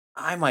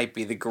I might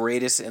be the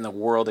greatest in the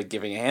world at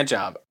giving a hand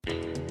job.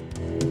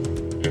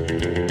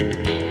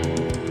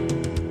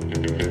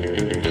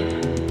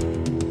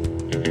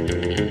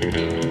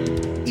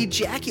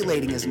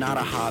 Ejaculating is not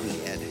a hobby,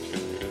 Ed.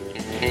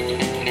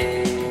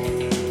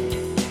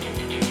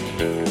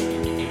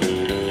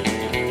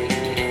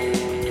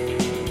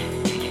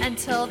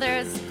 Until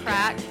there's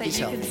crack that He's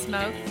you healthy. can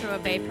smoke through a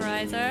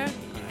vaporizer,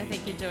 I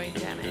think you're doing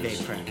damage.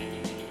 Vape crack.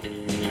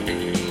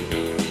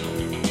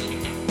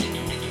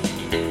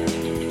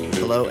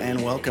 Hello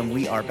and welcome.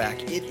 We are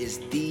back. It is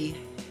the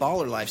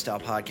Baller Lifestyle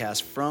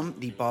Podcast from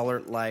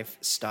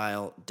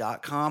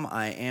theballerlifestyle.com.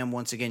 I am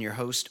once again your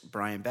host,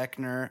 Brian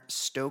Beckner.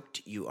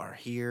 Stoked you are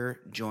here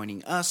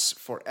joining us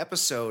for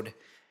episode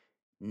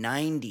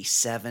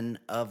 97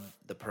 of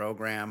the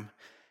program.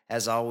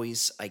 As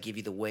always, I give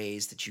you the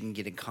ways that you can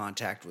get in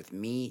contact with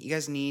me. You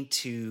guys need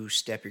to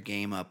step your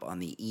game up on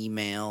the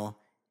email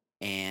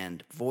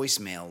and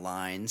voicemail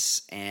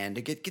lines and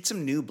to get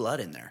some new blood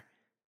in there.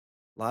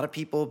 A lot of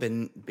people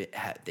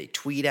they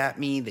tweet at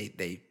me,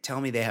 they tell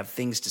me they have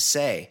things to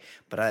say,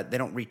 but they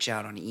don't reach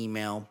out on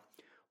email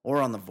or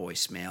on the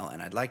voicemail,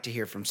 and I'd like to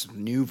hear from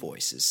some new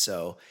voices.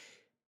 So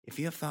if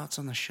you have thoughts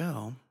on the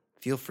show,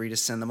 feel free to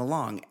send them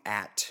along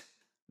at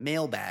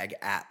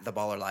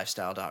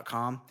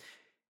mailbag@theballerlifestyle.com.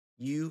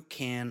 You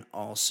can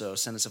also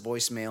send us a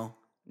voicemail,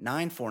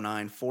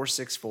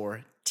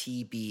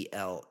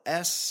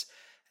 949-464-TBLS.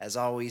 As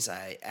always,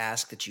 I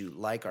ask that you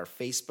like our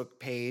Facebook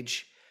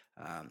page.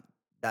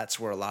 That's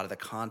where a lot of the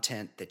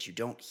content that you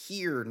don't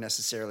hear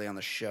necessarily on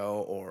the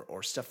show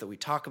or stuff that we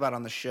talk about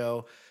on the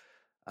show,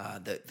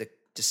 the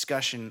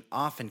discussion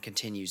often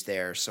continues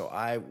there. So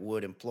I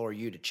would implore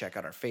you to check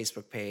out our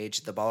Facebook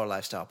page, The Baller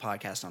Lifestyle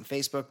Podcast on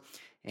Facebook,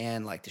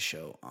 and like the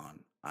show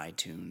on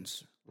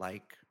iTunes.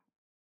 Like,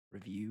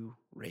 review,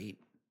 rate,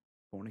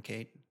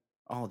 fornicate,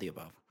 all of the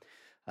above.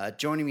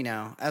 Joining me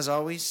now, as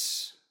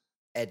always,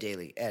 Ed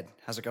Daly. Ed,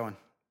 how's it going?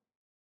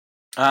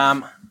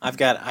 I've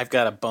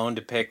got a bone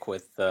to pick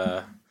with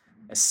a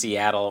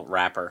Seattle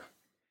rapper.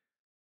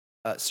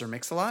 Sir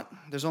Mix-a-Lot?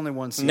 There's only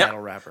one Seattle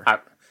rapper.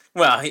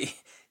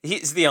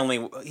 He's the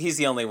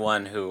only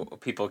one who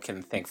people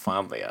can think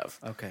fondly of.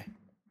 Okay.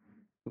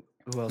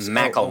 Who else?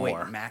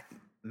 Macklemore.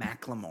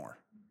 Macklemore.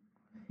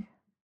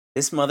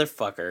 This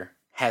motherfucker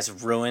has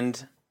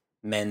ruined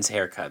men's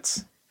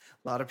haircuts.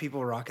 A lot of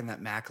people rocking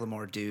that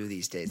Macklemore do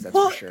these days. That's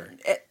for sure.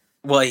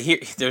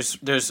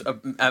 There's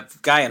a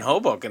guy in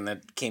Hoboken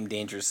that came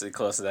dangerously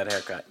close to that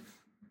haircut.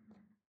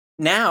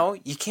 Now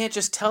you can't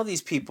just tell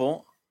these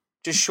people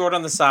just short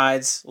on the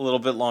sides, a little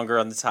bit longer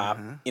on the top.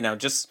 Uh-huh.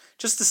 Just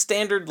the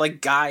standard like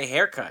guy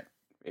haircut.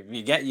 If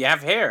you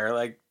have hair,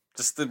 like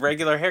just the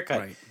regular haircut.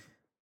 Right.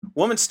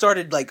 Woman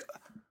started like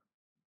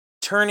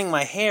turning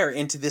my hair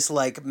into this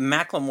like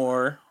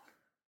Macklemore.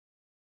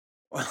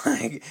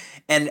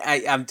 And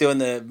I'm doing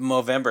the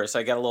Movember, so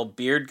I got a little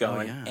beard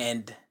going,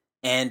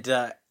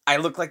 and I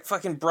look like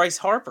fucking Bryce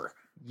Harper.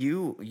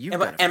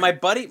 My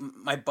buddy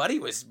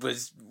was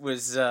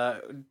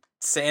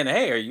saying,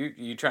 "Hey, are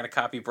you trying to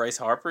copy Bryce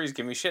Harper?" He's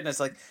giving me shit, and it's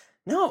like,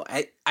 no,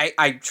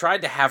 I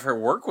tried to have her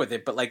work with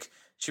it, but like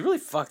she really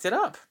fucked it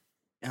up.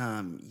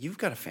 You've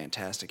got a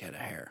fantastic head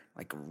of hair,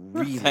 like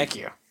really. Thank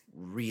you.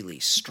 Really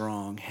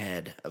strong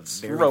head of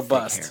very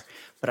robust thick hair.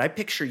 But I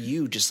picture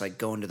you just like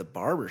going to the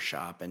barber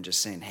shop and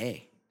just saying,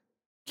 "Hey,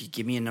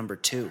 give me a number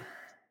 2."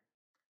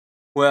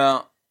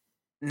 Well,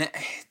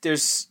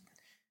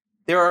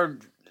 there are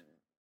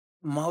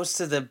most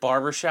of the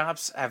barber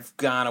shops have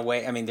gone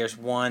away. I mean, there's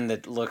one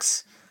that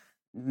looks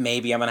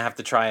maybe I'm gonna have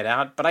to try it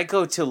out, but I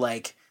go to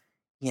like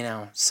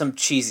some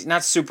cheesy,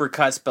 not super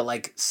cuts, but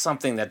like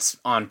something that's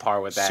on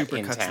par with that super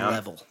in cuts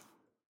town.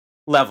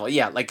 Level,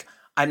 yeah, like.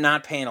 I'm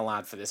not paying a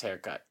lot for this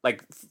haircut.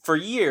 Like for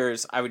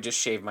years, I would just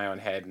shave my own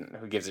head, and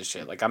who gives a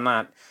shit? Like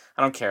I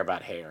don't care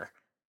about hair.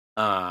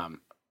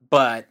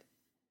 But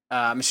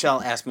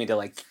Michelle asked me to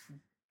like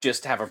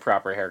just have a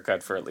proper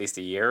haircut for at least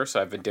a year, so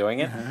I've been doing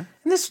it. Uh-huh.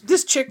 And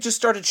this chick just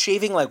started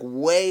shaving like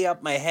way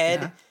up my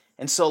head,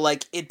 and so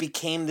like it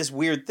became this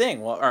weird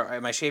thing. Well,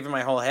 am I shaving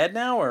my whole head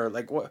now, or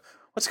like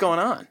what's going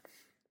on?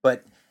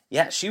 But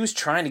yeah, she was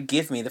trying to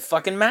give me the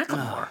fucking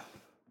Macklemore.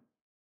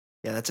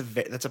 Yeah, that's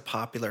a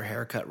popular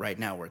haircut right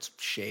now, where it's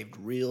shaved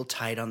real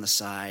tight on the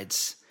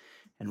sides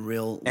and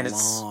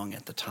long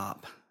at the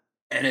top.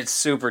 And it's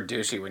super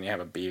douchey when you have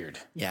a beard.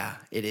 Yeah,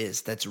 it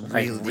is. That's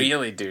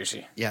really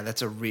douchey. Yeah,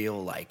 that's a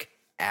real like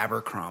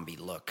Abercrombie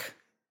look.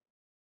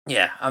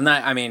 Yeah, I'm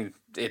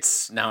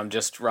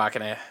just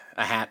rocking a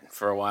hat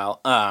for a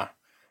while.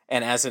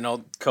 And as an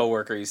old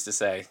coworker used to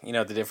say, you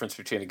know the difference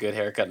between a good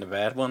haircut and a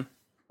bad one?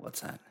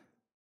 What's that?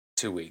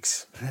 2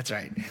 weeks. That's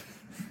right.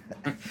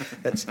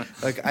 That's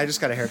like I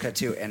just got a haircut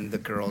too, and the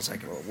girl's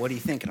like, "Well, what do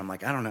you think?" And I'm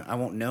like, "I don't know. I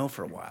won't know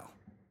for a while."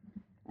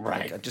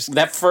 Right. Like,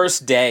 that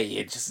first day,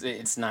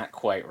 it's not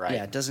quite right.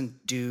 Yeah, it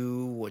doesn't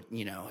do what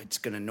it's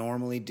gonna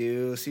normally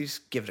do. So you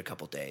just give it a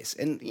couple days,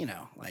 and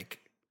like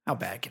how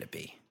bad could it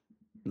be?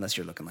 Unless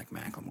you're looking like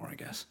Macklemore, I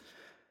guess.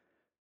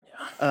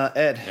 Yeah.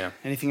 Ed. Yeah.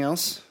 Anything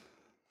else?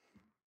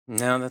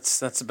 No,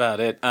 that's about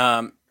it.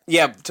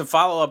 Yeah, to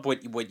follow up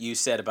what you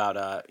said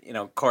about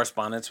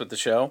correspondence with the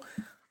show,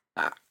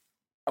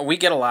 we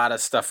get a lot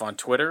of stuff on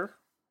Twitter.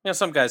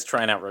 Some guys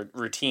trying out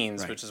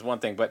routines, which is one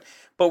thing, but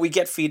we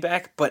get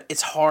feedback, but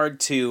it's hard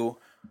to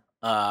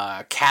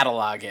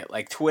catalog it.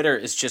 Like Twitter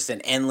is just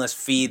an endless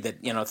feed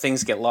that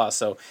things get lost.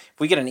 So if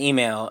we get an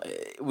email,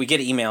 we get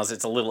emails.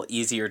 It's a little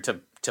easier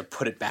to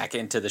put it back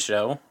into the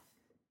show.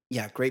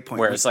 Yeah, great point.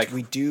 Whereas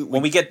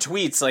when we get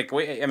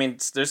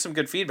tweets, there's some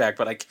good feedback,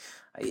 but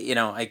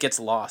it gets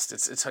lost.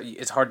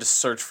 It's hard to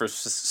search for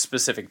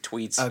specific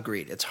tweets.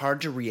 Agreed. It's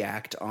hard to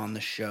react on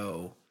the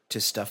show to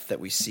stuff that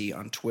we see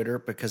on Twitter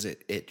because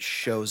it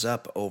shows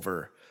up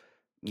over,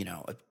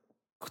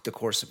 the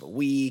course of a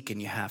week,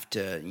 and you have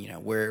to,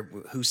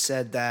 who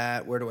said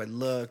that? Where do I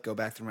look? Go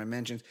back through my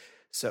mentions.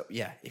 So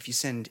yeah, if you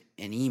send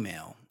an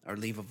email or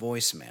leave a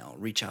voicemail,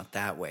 reach out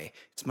that way.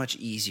 It's much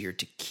easier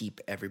to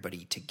keep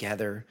everybody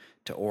together,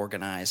 to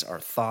organize our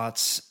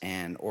thoughts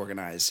and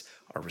organize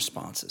our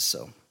responses.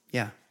 So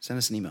yeah, send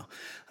us an email.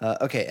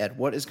 Okay, Ed,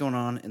 what is going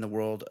on in the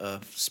world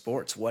of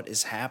sports? What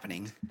is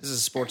happening? This is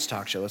a sports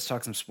talk show. Let's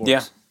talk some sports.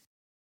 Yeah.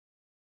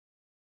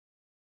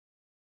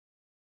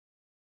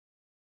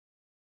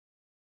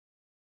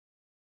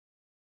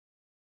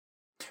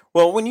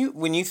 Well, when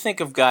you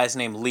think of guys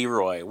named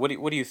Leroy, what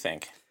do you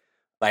think?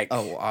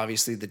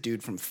 Obviously the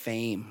dude from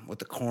Fame with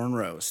the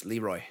cornrows,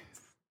 Leroy.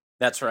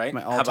 That's right.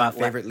 My all-time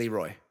favorite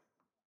Leroy.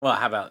 Well,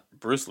 how about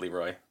Bruce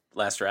Leroy,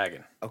 Last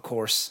Dragon? Of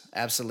course,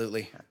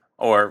 absolutely.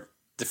 Or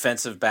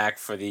defensive back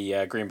for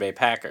the Green Bay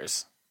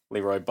Packers,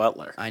 Leroy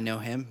Butler. I know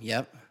him.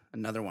 Yep,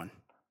 another one.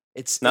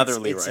 It's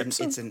Leroy.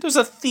 There's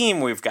a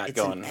theme we've got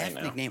going right now. It's an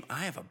ethnic name.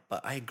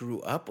 I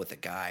grew up with a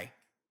guy,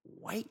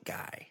 white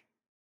guy,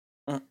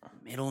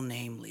 middle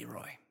name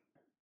Leroy.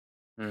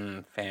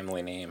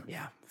 Family name.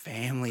 Yeah,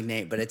 family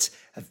name, but it's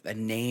a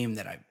name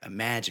that I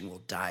imagine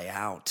will die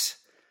out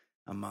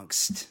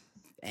amongst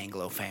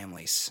Anglo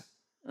families.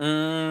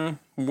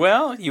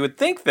 Well, you would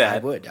think that. I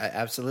would.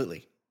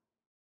 Absolutely.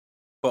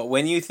 But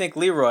when you think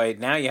Leroy,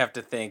 now you have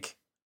to think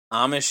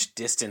Amish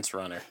distance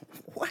runner.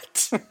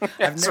 What?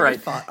 I've never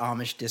thought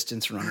Amish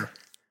distance runner.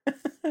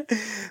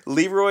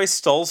 Leroy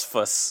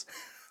Stoltzfus.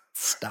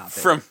 Stop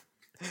it.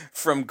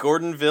 From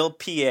Gordonville,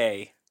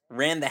 PA,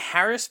 ran the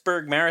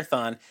Harrisburg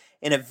Marathon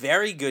in a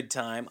very good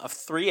time of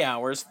 3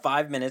 hours,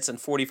 5 minutes, and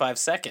 45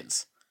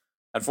 seconds.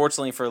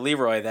 Unfortunately for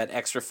Leroy, that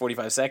extra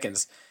 45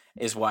 seconds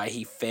is why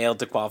he failed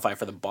to qualify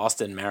for the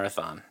Boston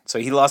Marathon. So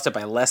he lost it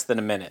by less than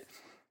a minute.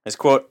 His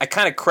quote, "I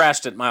kind of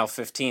crashed at mile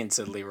 15,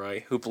 said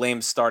Leroy, who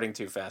blamed starting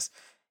too fast.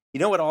 You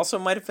know what also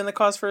might have been the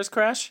cause for his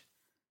crash?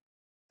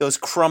 Those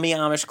crummy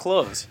Amish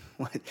clothes.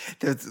 What?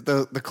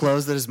 The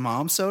clothes that his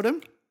mom sewed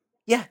him?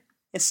 Yeah.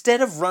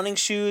 Instead of running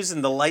shoes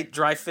and the light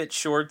dry fit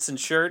shorts and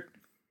shirt,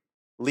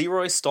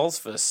 Leroy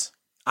Stoltzfus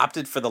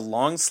opted for the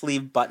long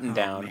sleeve button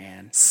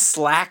down,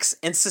 slacks,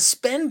 and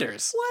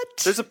suspenders. What?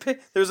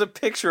 There's a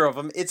picture of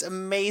him. It's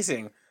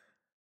amazing.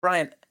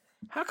 Brian,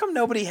 how come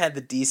nobody had the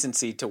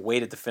decency to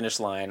wait at the finish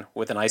line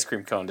with an ice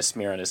cream cone to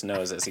smear on his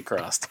nose as he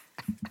crossed?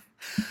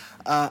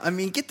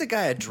 Get the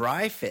guy a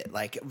dry fit.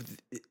 Like,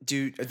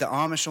 do the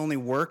Amish only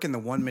work in the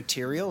one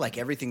material? Like,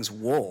 everything's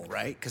wool,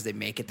 right? Because they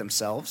make it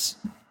themselves?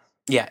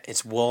 Yeah,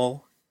 it's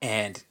wool,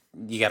 and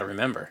you got to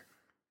remember,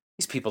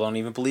 these people don't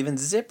even believe in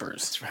zippers.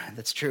 That's right.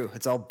 That's true.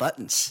 It's all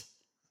buttons.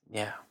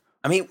 Yeah.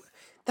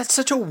 That's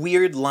such a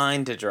weird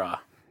line to draw.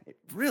 It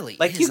really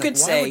is. You could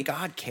say, why would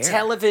God care?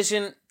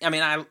 Television.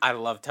 I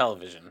love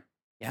television.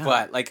 Yeah.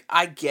 But,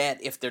 I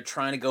get if they're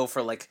trying to go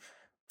for,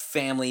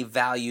 family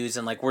values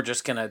and, we're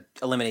just going to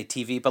eliminate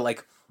TV. But,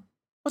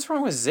 what's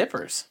wrong with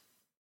zippers?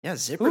 Yeah,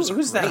 zippers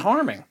Who's that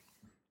harming?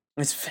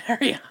 It's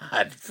very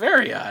odd.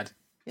 Very odd.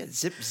 Yeah,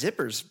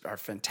 zippers are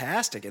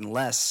fantastic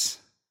unless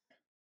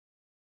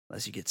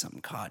you get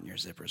something caught in your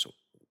zipper,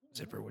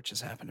 which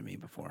has happened to me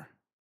before.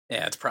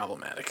 Yeah, it's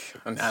problematic.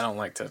 I don't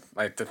like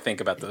to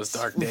think about those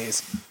dark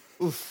days.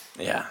 Oof.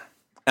 Yeah.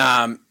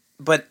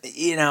 But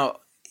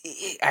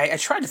I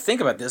tried to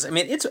think about this.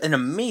 It's an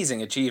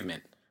amazing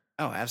achievement.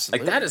 Oh,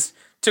 absolutely. That is,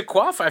 to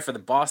qualify for the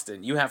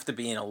Boston, you have to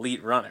be an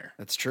elite runner.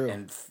 That's true.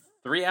 And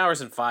 3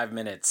 hours and 5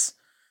 minutes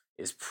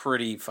is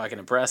pretty fucking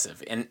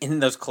impressive. And in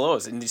those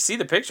clothes, and you see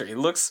the picture, he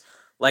looks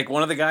like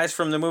one of the guys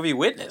from the movie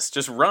Witness,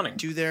 just running.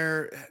 Do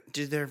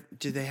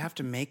they have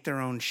to make their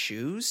own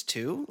shoes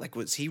too?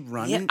 Was he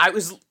running?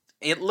 Yeah,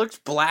 it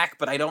looked black,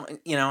 but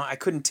I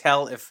couldn't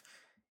tell if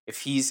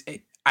he's,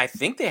 I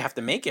think they have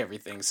to make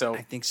everything. So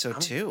I think so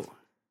too.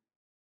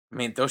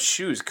 Those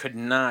shoes could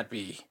not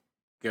be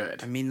good.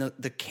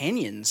 The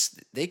Kenyans,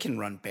 they can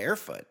run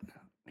barefoot.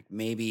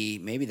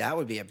 Maybe that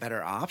would be a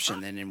better option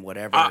than in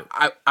whatever.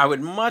 I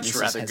would much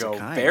rather go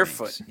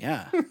barefoot.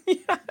 Yeah.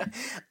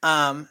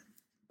 Yeah.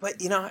 But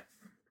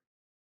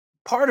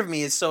part of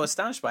me is so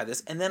astonished by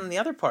this, and then the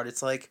other part,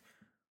 it's like,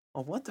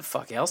 well, what the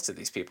fuck else do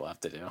these people have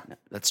to do?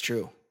 That's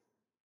true.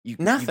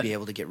 Nothing. You'd be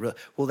able to get real.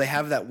 Well, they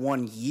have that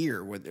 1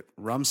 year with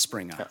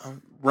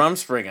Rumspringa.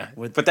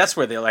 Rumspringa. But that's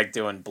where they're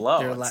doing blow.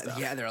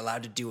 They're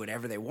allowed to do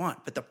whatever they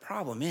want. But the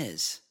problem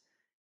is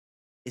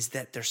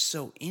that they're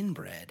so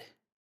inbred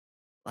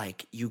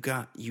like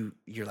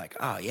you're like,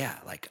 oh yeah,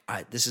 like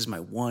this is my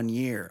 1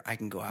 year. I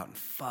can go out and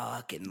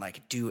fuck and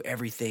like do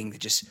everything to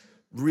just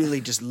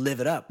really just live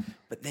it up.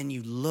 But then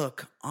you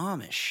look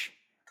Amish,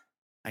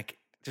 like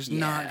there's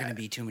not going to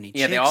be too many chicks.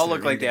 Yeah, they all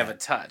look like they have a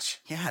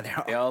touch. Yeah,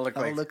 they all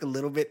look a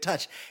little bit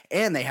touched,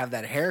 and they have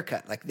that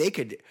haircut. Like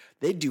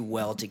they'd do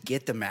well to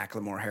get the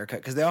Macklemore haircut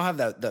because they all have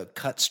the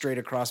cut straight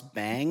across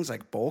bangs,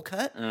 like bowl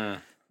cut.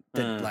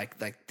 Like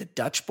the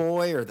Dutch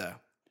Boy or the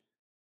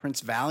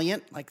Prince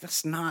Valiant. Like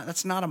that's not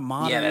a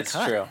modern cut. Yeah, that's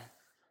true.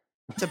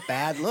 It's a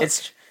bad look.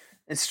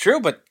 It's true,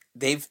 but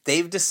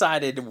they've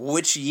decided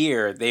which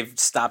year they've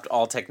stopped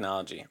all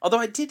technology. Although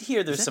I did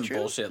hear there's some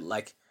bullshit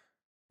like.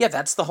 Yeah,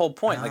 that's the whole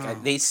point.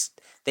 Like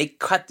they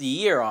cut the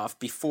year off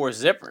before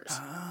zippers.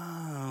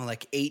 Oh,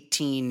 like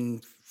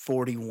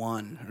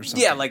 1841 or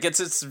something. Yeah, like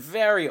it's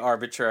very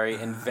arbitrary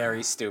and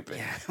very stupid.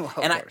 Yeah, well, of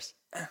course.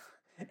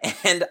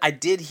 And I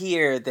did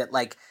hear that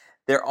like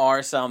there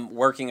are some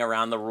working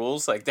around the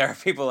rules. Like there are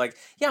people like,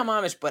 yeah, I'm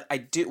Amish, but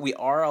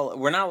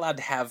we're not allowed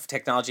to have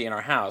technology in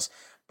our house.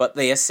 But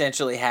they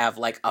essentially have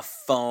like a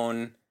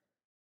phone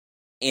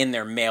in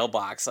their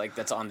mailbox, like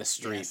that's on the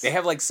street. Yes. They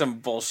have like some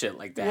bullshit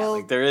like that. Well,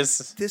 like there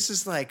is. This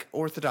is like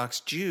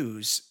Orthodox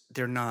Jews.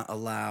 They're not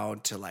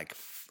allowed to like.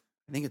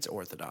 I think it's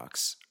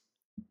Orthodox.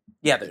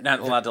 Yeah, they're not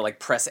allowed to like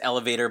press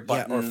elevator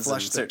buttons or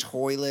flush the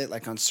toilet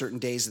like on certain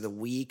days of the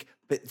week.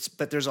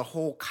 But there's a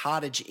whole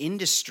cottage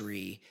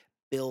industry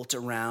built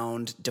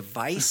around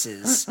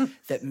devices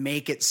that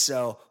make it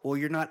so, well,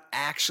 you're not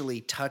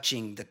actually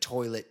touching the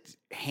toilet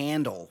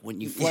handle when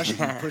you flush it.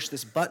 You push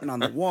this button on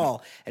the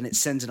wall and it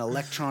sends an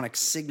electronic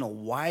signal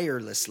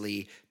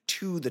wirelessly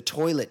to the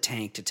toilet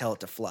tank to tell it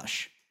to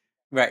flush.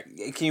 Right.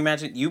 Can you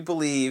imagine? You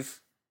believe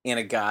in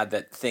a God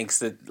that thinks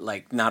that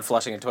like not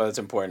flushing a toilet's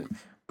important,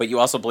 but you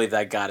also believe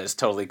that God is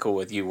totally cool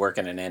with you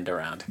working an end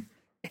around.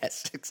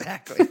 Yes,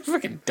 exactly.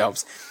 Freaking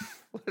dopes.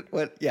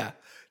 What? Yeah,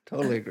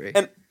 totally agree.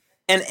 And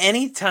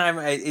anytime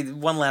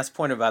one last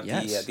point about the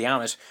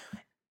Amish.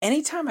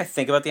 Anytime I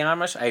think about the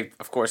Amish, I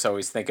of course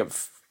always think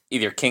of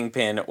either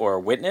Kingpin or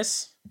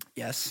Witness.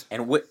 Yes.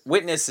 And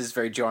Witness is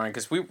very jarring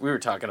because we were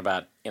talking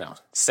about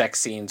sex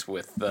scenes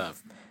with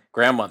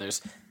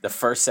grandmothers. The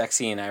first sex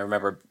scene I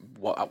remember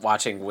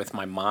watching with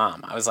my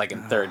mom. I was like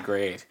in third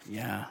grade.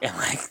 Yeah. And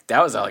like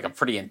that was like a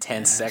pretty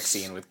intense sex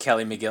scene with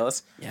Kelly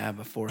McGillis. Yeah,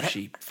 before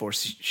she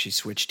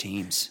switched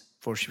teams,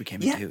 before she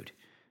became a dude.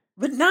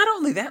 But not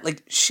only that,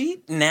 like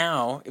she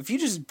now, if you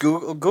just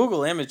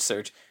Google image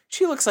search,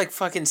 she looks like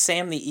fucking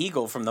Sam the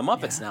Eagle from the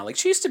Muppets now. Like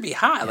she used to be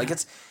hot. Yeah. Like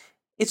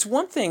it's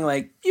one thing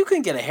like you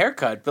can get a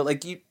haircut, but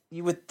like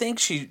you would think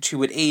she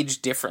would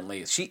age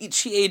differently.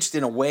 She aged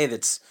in a way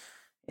it's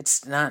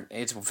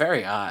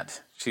very odd.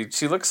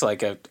 She looks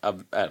like a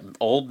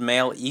old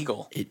male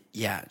eagle.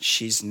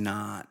 She's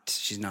not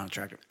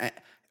attractive.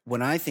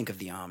 When I think of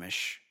the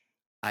Amish,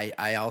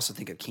 I also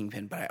think of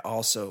Kingpin, but I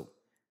also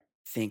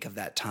think of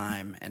that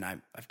time, and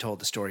I've told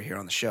the story here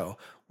on the show,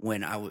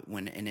 when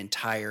an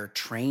entire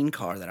train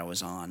car that I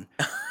was on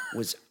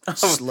was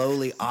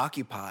slowly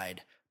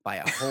occupied by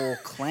a whole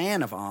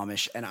clan of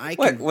Amish, and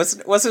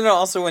wasn't it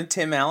also when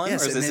Tim Allen?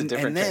 Yes, or is this a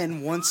different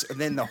thing?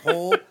 Then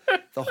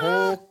the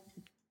whole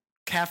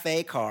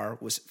cafe car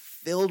was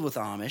filled with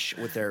Amish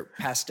with their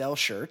pastel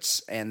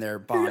shirts and their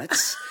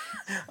bonnets.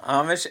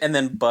 Amish and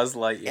then Buzz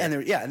Lightyear.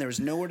 And there was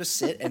nowhere to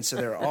sit, and so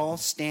they're all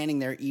standing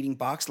there eating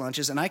box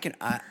lunches. And I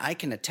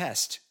can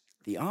attest,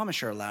 the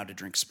Amish are allowed to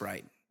drink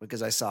Sprite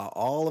because I saw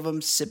all of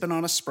them sipping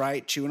on a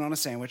Sprite, chewing on a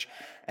sandwich,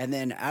 and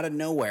then out of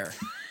nowhere,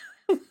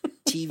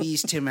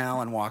 TV's Tim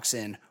Allen walks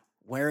in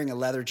wearing a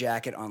leather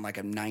jacket on like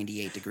a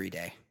 98-degree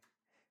day.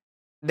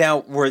 Now,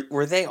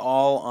 were they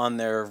all on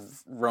their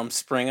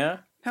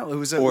Rumspringa? No, it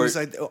was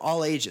like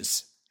all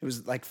ages. It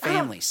was like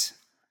families.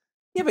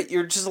 Yeah, but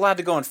you're just allowed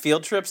to go on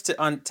field trips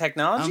on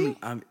technology?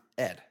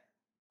 Ed,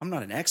 I'm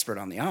not an expert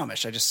on the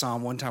Amish. I just saw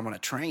him one time on a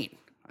train.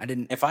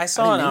 If I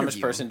saw an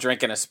Amish person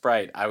drinking a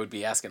Sprite, I would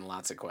be asking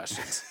lots of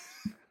questions.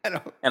 I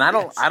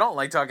don't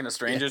like talking to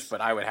strangers, but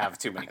I would have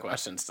too many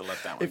questions to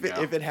let that one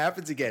go. If it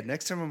happens again,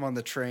 next time I'm on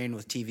the train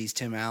with TV's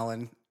Tim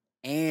Allen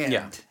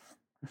and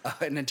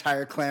an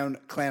entire clan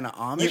of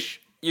Amish...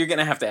 You're going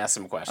to have to ask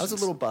some questions. I was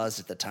a little buzzed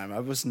at the time.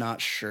 I was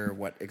not sure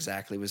what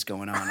exactly was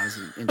going on. I was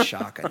in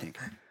shock, I think.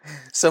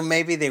 So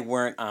maybe they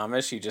weren't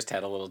Amish. You just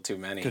had a little too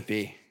many. Could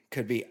be.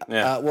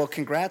 Yeah. Well,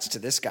 congrats to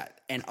this guy.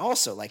 And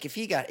also, like, if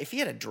he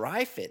had a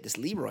dry fit, this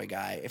Leroy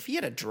guy, if he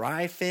had a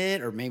dry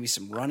fit or maybe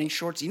some running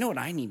shorts, you know what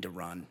I need to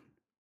run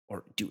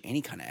or do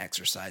any kind of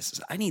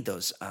exercises? I need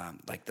those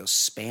those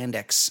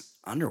spandex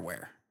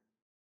underwear.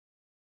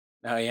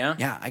 Oh yeah,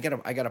 yeah. I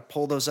gotta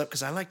pull those up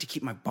because I like to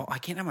keep my ball. I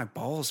can't have my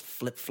balls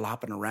flip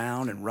flopping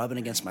around and rubbing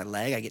against my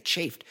leg. I get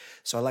chafed,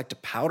 so I like to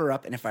powder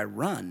up. And if I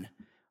run,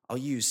 I'll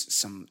use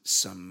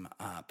some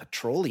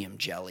petroleum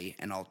jelly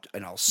and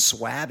I'll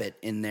swab it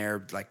in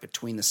there like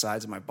between the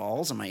sides of my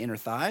balls and my inner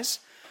thighs.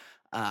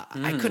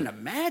 I couldn't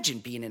imagine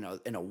being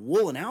in a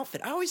woolen outfit.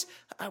 I always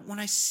when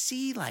I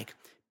see like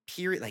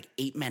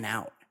 8 Men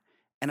Out,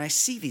 and I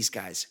see these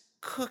guys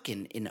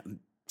cooking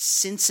in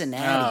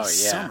Cincinnati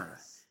summer.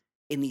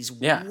 in these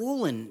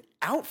woolen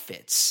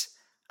outfits.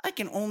 I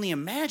can only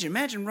imagine.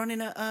 Imagine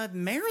running a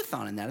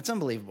marathon in that. It's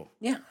unbelievable.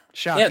 Yeah.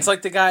 Shocking. Yeah,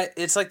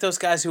 it's like those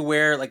guys who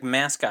wear like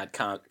mascot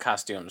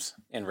costumes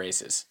in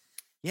races.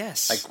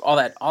 Yes. Like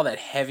all that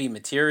heavy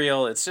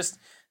material. It's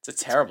a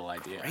terrible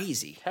idea.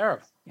 Crazy.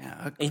 Terrible.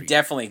 Yeah. He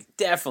definitely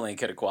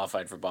could have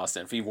qualified for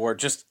Boston if he wore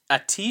just a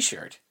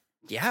t-shirt.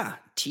 Yeah.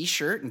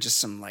 T-shirt and just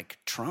some like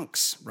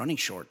trunks, running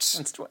shorts.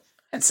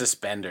 And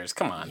suspenders.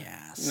 Come on.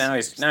 Yeah. Now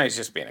he's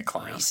just being a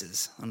clown.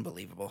 Races.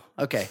 Unbelievable.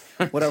 Okay.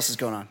 What else is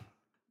going on?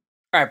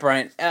 All right,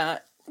 Brian.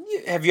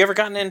 Have you ever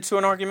gotten into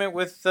an argument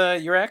with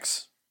your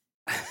ex?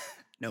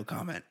 No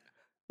comment.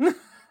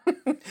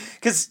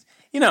 Because,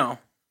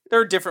 there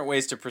are different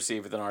ways to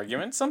proceed with an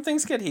argument. Some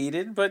things get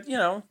heated, but,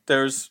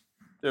 there's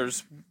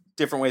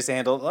different ways to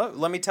handle it.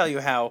 Let me tell you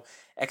how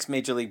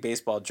ex-Major League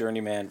Baseball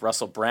journeyman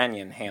Russell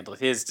Branyan handled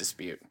his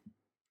dispute.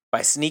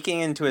 By sneaking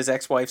into his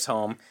ex-wife's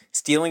home,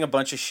 stealing a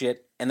bunch of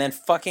shit, and then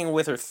fucking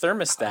with her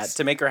thermostat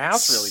to make her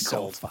house really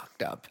cold. So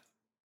fucked up.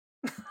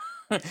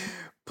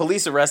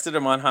 Police arrested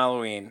him on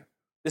Halloween.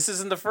 This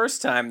isn't the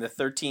first time the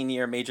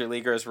 13-year major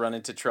leaguer has run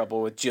into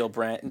trouble with Jill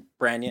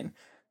Branyan,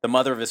 the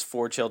mother of his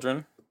 4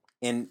 children.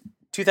 In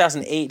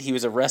 2008, he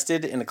was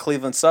arrested in a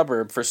Cleveland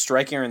suburb for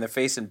striking her in the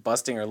face and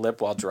busting her lip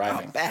while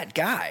driving. Oh, bad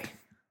guy.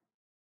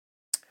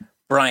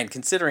 Brian,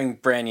 considering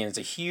Branyan is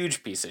a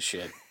huge piece of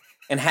shit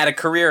and had a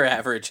career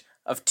average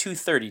of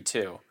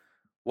 .232,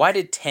 why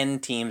did 10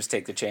 teams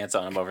take the chance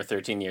on him over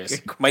 13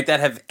 years? Might that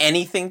have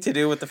anything to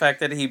do with the fact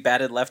that he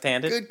batted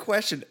left-handed? Good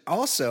question.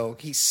 Also,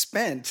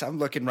 I'm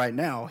looking right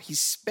now, he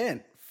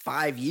spent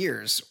 5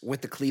 years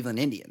with the Cleveland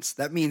Indians.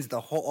 That means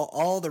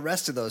all the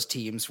rest of those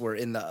teams were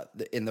in the.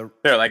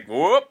 They're like,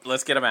 whoop,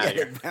 let's get him out of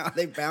here.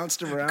 They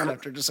bounced him around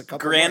after just a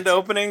couple grand months.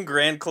 Opening,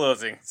 grand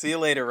closing. See you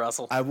later,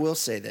 Russell. I will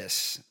say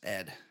this,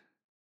 Ed.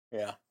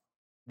 Yeah.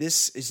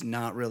 This is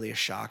not really a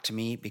shock to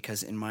me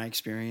because in my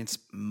experience,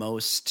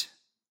 most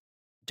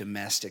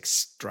domestic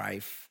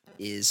strife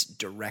is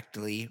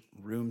directly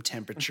room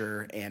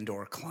temperature and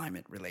or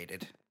climate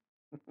related.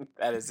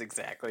 That is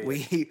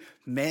exactly it.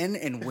 Men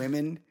and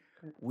women,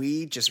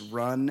 we just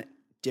run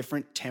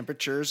different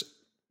temperatures.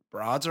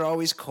 Broads are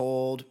always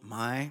cold.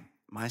 My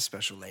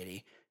special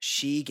lady,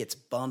 she gets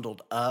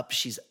bundled up.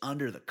 She's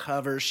under the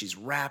covers. She's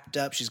wrapped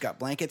up. She's got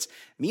blankets.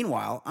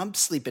 Meanwhile, I'm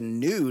sleeping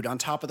nude on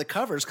top of the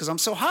covers because I'm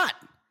so hot.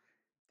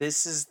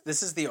 This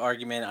is the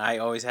argument I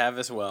always have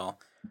as well,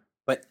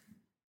 but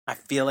I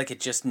feel like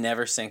it just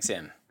never sinks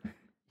in.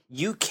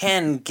 You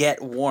can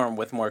get warm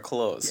with more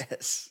clothes.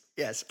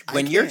 Yes.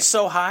 When you're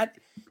so hot,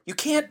 you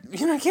can't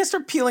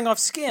start peeling off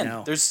skin.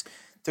 No.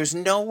 There's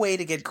no way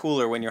to get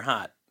cooler when you're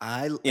hot.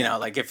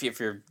 Like if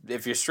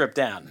you're stripped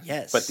down.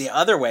 Yes. But the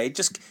other way,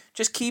 just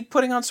keep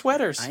putting on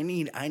sweaters. I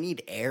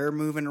need air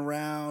moving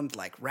around,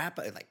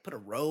 put a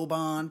robe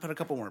on, put a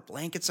couple more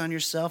blankets on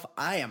yourself.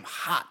 I am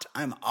hot.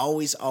 I'm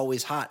always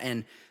hot.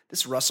 And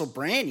this Russell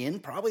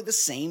Branyan, probably the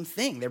same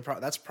thing.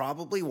 That's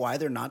probably why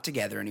they're not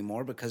together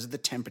anymore, because of the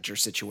temperature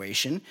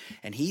situation.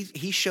 And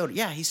he showed,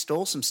 he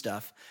stole some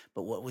stuff,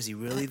 but what was he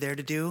really there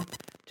to do?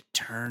 To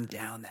turn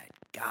down that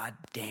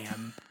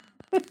goddamn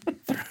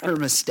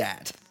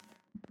thermostat.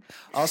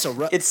 Also,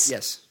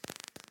 yes.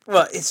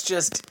 Well, it's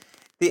just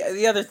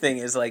the other thing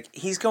is like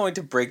he's going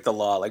to break the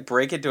law, like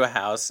break into a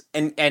house,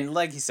 and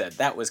like he said,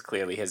 that was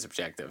clearly his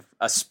objective,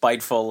 a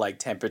spiteful like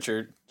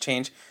temperature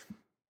change.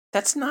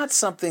 That's not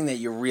something that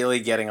you're really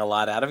getting a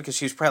lot out of, because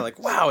she was probably like,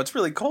 "Wow, it's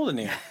really cold in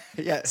here."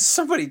 Yeah.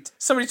 Somebody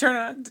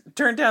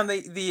turn down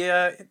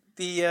the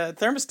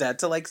thermostat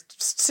to like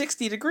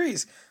 60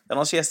 degrees. Then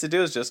all she has to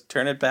do is just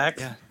turn it back.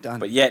 Yeah, done.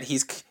 But yet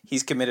he's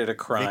committed a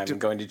crime and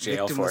going to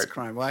jail for it.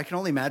 Crime. Well, I can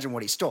only imagine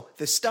what he stole.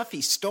 The stuff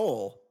he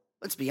stole,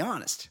 let's be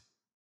honest,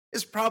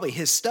 is probably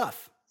his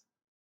stuff.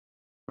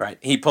 Right.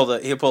 He pulled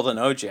an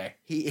OJ.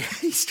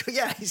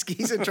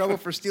 He's in trouble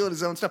for stealing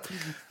his own stuff.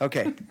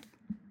 Okay.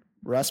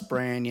 Russ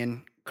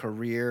Branyan,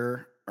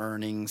 career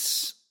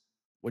earnings.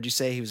 What'd you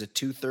say? He was a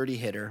 .230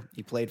 hitter.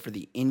 He played for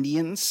the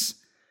Indians,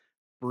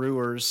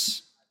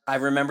 Brewers. I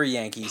remember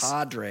Yankees.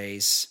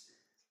 Padres,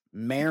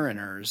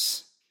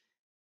 Mariners,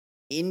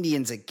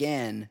 Indians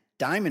again,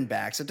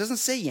 Diamondbacks. It doesn't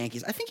say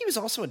Yankees. I think he was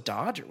also a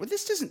Dodger. Well,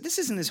 this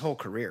isn't his whole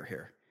career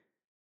here,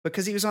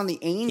 because he was on the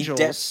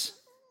Angels.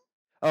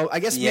 I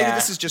guess maybe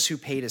this is just who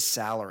paid his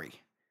salary,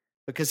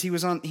 because he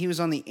was on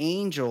the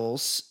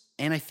Angels,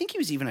 and I think he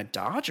was even a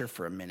Dodger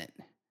for a minute.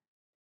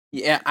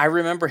 Yeah, I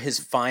remember his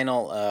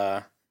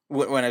final.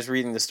 When I was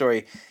reading the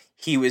story,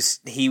 he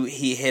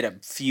hit a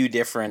few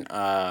different.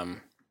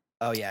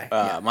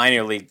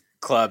 Minor league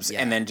clubs,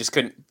 and then just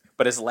couldn't.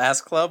 But his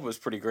last club was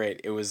pretty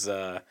great. It was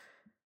the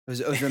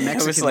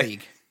Mexican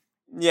League.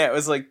 Yeah, it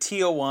was like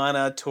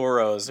Tijuana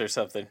Toros or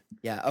something.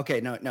 Yeah.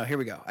 Okay. No. Here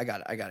we go. I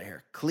got it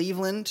here.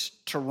 Cleveland,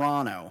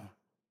 Toronto,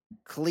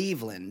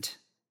 Cleveland,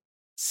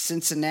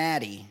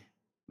 Cincinnati,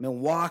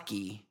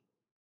 Milwaukee.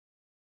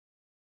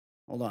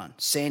 Hold on.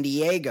 San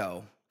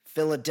Diego,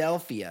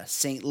 Philadelphia,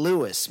 St.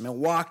 Louis,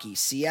 Milwaukee,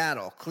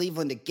 Seattle,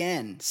 Cleveland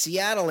again,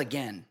 Seattle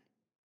again,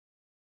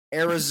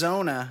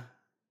 Arizona,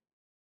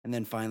 And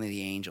then finally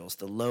the Angels,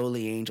 the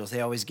lowly Angels.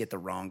 They always get the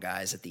wrong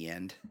guys at the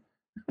end.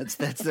 That's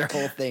their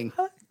whole thing.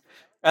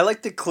 I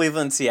like the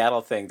Cleveland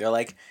Seattle thing. They're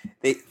like,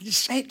 hey,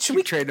 should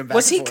we trade him back?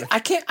 Was he? I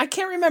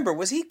can't remember.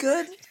 Was he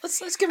good? Let's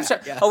give him a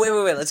shot. Yeah. Oh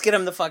wait. Let's get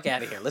him the fuck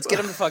out of here.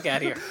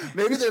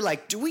 Maybe they're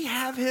like, do we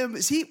have him?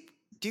 Is he?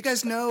 Do you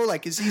guys know?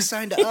 Like, is he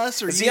signed to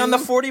us or is he on the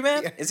 40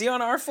 man? Yeah. Is he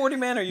on our 40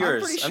 man or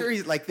yours? I'm pretty sure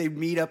he's like they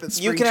meet up at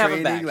spring training. Have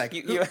him back.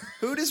 Like,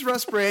 who does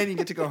Russ Brandon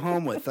get to go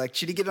home with? Like,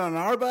 should he get on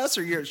our bus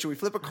or should we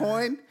flip a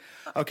coin?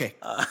 Okay,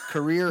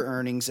 career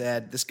earnings,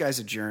 Ed. This guy's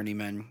a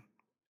journeyman.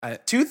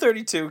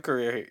 232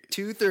 career.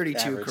 232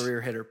 average.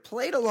 Career hitter.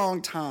 Played a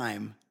long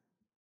time.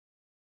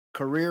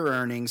 Career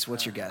earnings.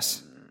 What's your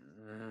guess?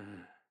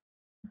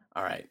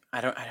 All right,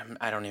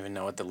 I don't even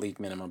know what the league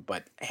minimum,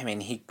 but I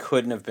mean he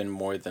couldn't have been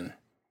more than.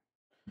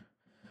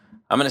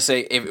 I'm gonna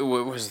say if it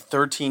was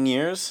 13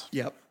 years.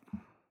 Yep.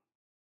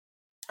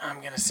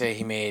 I'm gonna say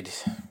he made,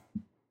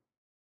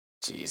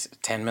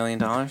 $10 million.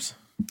 That's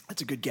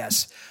a good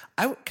guess.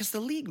 Because the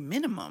league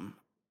minimum,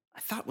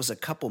 I thought was a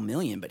couple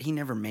million, but he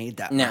never made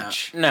that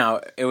much.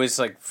 No, it was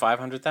like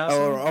 500,000.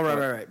 Oh,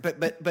 right.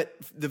 But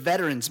the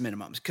veterans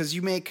minimums, because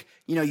you make,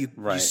 you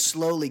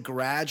slowly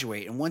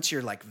graduate, and once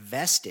you're like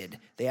vested,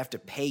 they have to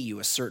pay you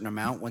a certain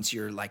amount once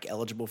you're like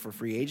eligible for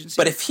free agency.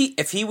 But if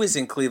he was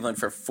in Cleveland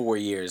for 4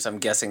 years, I'm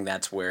guessing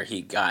that's where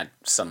he got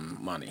some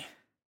money.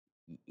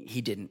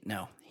 He didn't.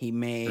 No, he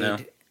made. No.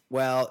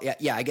 Well,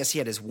 yeah. I guess he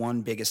had his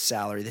one biggest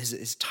salary.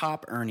 His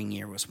top earning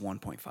year was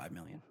 $1.5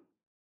 million.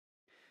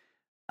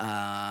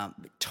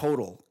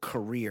 Total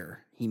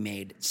career, he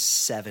made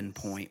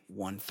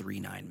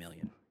 $7.139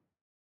 million.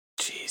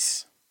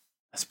 Jeez,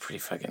 that's pretty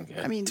fucking good.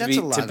 I mean, that's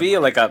a lot to be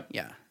like a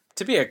yeah.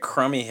 To be a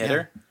crummy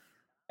hitter,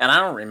 and I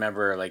don't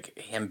remember like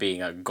him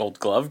being a Gold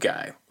Glove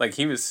guy. Like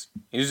he was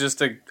just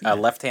a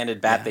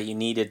left-handed bat that you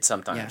needed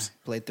sometimes. Yeah,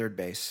 played third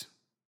base.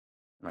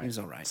 Right. He was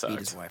all right. Beat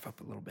his wife up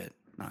a little bit.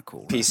 Not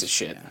cool. Piece of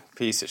shit. Yeah.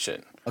 Piece of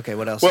shit. Okay,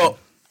 what else? Well,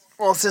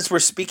 since we're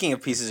speaking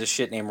of pieces of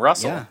shit named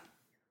Russell,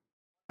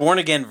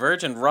 born-again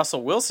virgin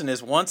Russell Wilson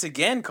is once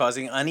again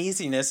causing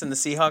uneasiness in the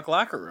Seahawk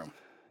locker room.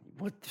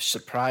 What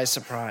surprise.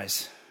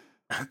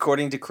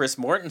 According to Chris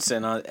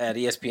Mortensen at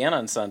ESPN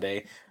on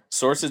Sunday,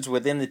 sources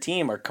within the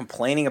team are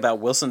complaining about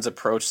Wilson's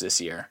approach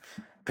this year.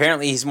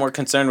 Apparently, he's more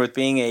concerned with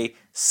being a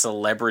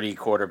celebrity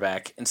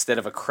quarterback instead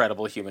of a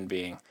credible human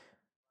being.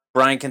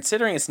 Brian,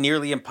 considering it's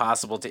nearly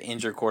impossible to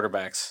injure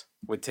quarterbacks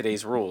with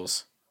today's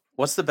rules,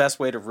 what's the best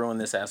way to ruin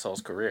this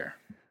asshole's career?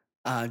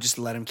 Just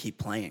let him keep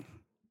playing.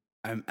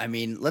 I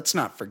mean, let's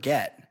not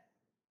forget,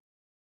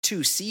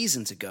 2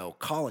 seasons ago,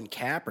 Colin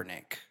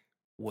Kaepernick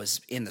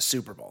was in the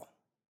Super Bowl.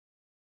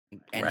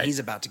 And he's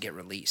about to get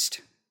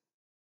released.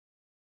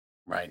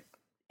 Right.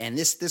 And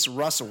this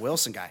Russell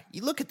Wilson guy,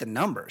 you look at the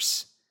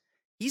numbers.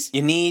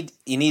 You need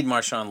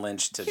Marshawn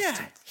Lynch to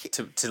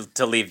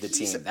leave the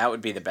team. That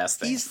would be the best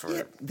thing for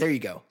it. There you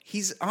go.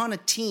 He's on a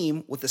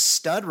team with a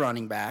stud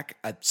running back,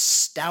 a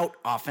stout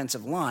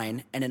offensive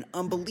line, and an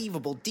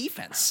unbelievable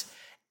defense.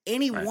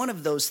 Any one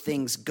of those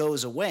things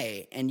goes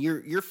away, and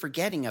you're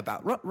forgetting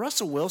about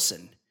Russell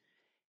Wilson.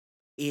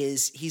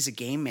 He's a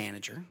game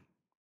manager,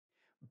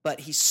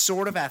 but he's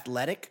sort of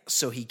athletic,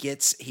 so he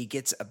gets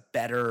a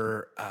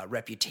better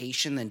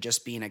reputation than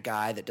just being a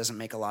guy that doesn't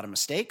make a lot of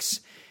mistakes.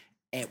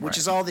 Which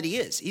is all that he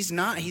is. He's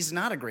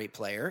not a great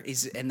player.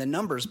 And the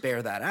numbers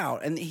bear that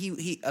out. And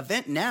he's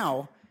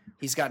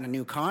gotten a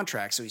new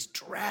contract, so he's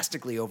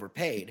drastically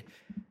overpaid.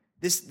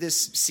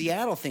 This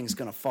Seattle thing's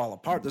going to fall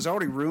apart. There's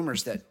already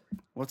rumors that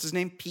what's his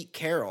name, Pete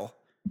Carroll,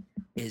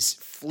 is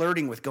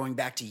flirting with going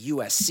back to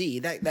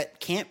USC.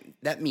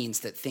 That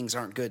means that things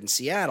aren't good in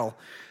Seattle.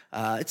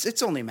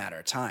 It's only a matter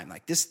of time.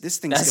 Like this thing's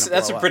going to blow up.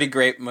 That's a pretty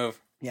great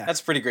move. Yeah,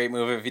 that's a pretty great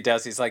move if he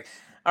does. He's like,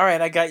 all right,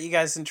 I got you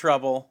guys in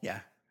trouble. Yeah.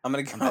 I'm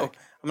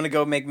gonna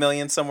go make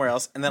millions somewhere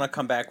else, and then I'll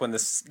come back when the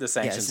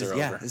sanctions are over.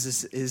 Yeah,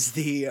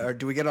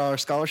 do we get all our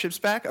scholarships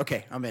back?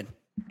 Okay, I'm in.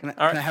 Can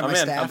I have my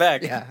staff? I'm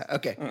back. Yeah,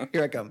 okay,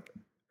 here I come.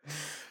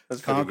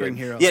 That's conquering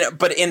hero. Yeah,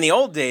 but in the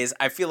old days,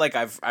 I feel like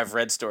I've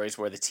read stories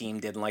where the team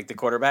didn't like the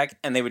quarterback,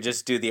 and they would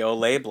just do the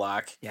Olay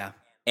block. Yeah.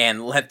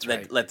 And let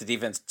the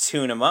defense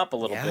tune him up a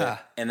little bit,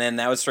 and then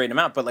that would straighten him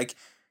out. But like,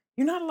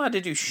 you're not allowed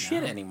to do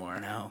shit anymore.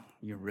 No,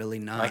 you're really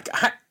not. Like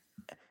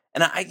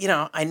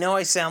I know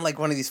I sound like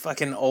one of these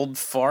fucking old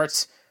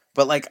farts,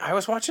 but like I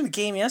was watching a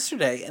game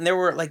yesterday and there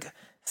were like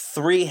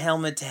 3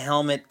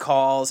 helmet-to-helmet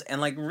calls and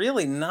like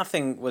really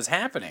nothing was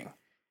happening.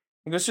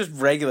 It was just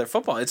regular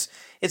football.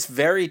 It's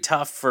very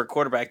tough for a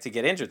quarterback to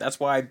get injured. That's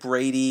why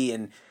Brady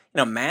and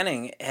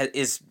Manning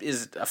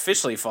is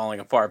officially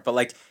falling apart. But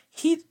like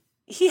he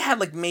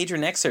had like major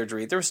neck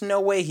surgery. There was no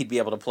way he'd be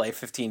able to play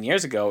 15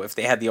 years ago if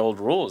they had the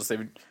old rules.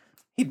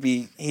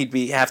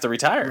 He'd have to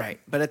retire. Right,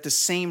 but at the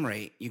same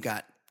rate, you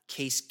got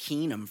Case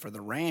Keenum for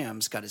the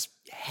Rams got his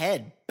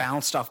head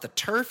bounced off the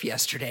turf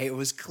yesterday. It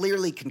was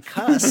clearly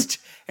concussed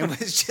and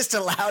was just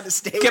allowed to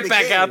stay. Get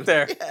back game. Out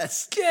there.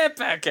 Yes. Get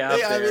back out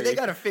there. I mean, they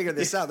got to figure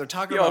this out. They're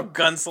talking about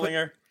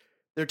gunslinger.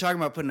 They're talking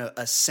about putting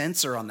a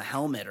sensor on the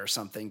helmet or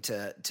something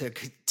to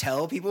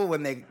tell people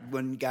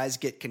when guys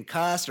get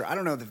concussed, or I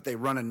don't know if they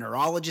run a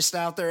neurologist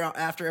out there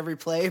after every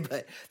play,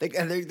 but they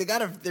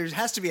gotta. There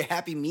has to be a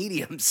happy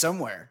medium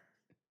somewhere.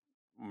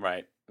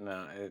 Right.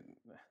 No.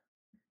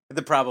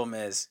 The problem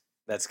is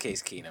that's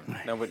Case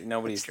Keenum.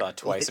 Nobody's thought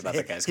twice about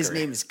the guy's career. His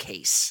name is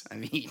Case. I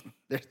mean,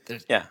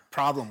 there's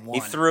problem one. He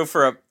threw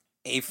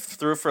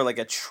for like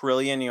 1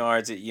 trillion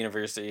yards at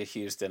University of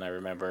Houston. I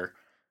remember.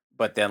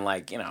 But then,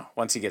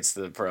 once he gets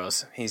to the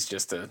pros, he's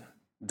just a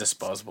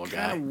disposable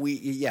guy.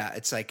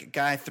 It's like a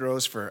guy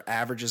throws for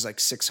averages like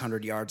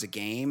 600 yards a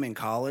game in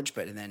college,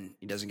 but then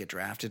he doesn't get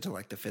drafted to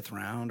like the 5th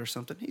round or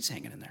something. He's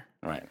hanging in there.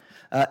 Right.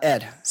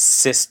 Ed.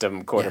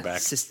 System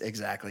quarterback. Yeah,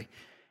 exactly.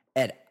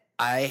 Ed,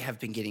 I have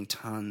been getting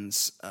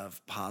tons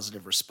of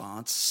positive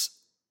response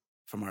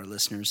from our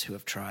listeners who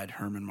have tried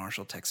Herman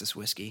Marshall Texas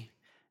whiskey.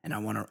 And I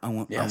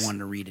wanted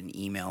to read an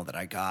email that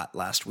I got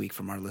last week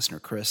from our listener,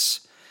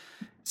 Chris.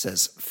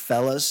 Says,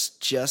 fellas,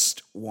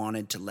 just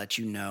wanted to let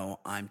you know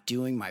I'm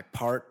doing my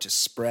part to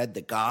spread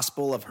the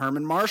gospel of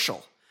Herman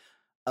Marshall.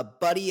 A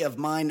buddy of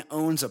mine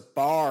owns a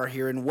bar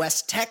here in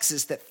West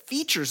Texas that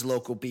features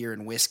local beer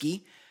and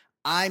whiskey.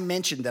 I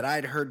mentioned that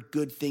I'd heard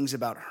good things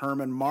about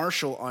Herman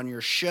Marshall on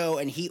your show,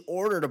 and he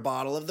ordered a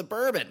bottle of the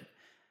bourbon.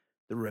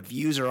 The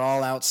reviews are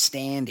all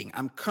outstanding.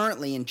 I'm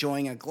currently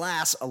enjoying a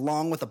glass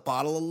along with a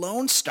bottle of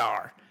Lone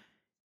Star.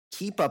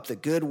 Keep up the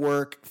good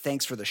work.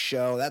 Thanks for the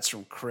show. That's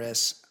from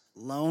Chris.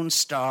 Lone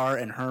Star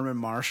and Herman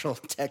Marshall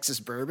Texas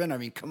bourbon. I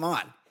mean, come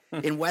on.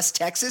 In West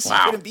Texas? Wow.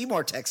 You couldn't be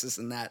more Texas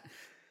than that.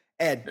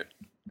 Ed.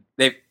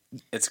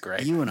 It's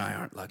great. You and I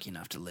aren't lucky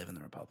enough to live in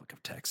the Republic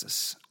of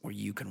Texas where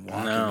you can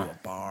walk into a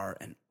bar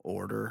and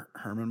order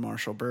Herman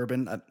Marshall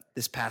bourbon.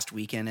 This past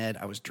weekend, Ed,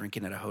 I was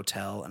drinking at a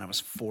hotel and I was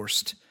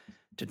forced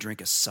to drink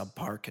a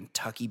subpar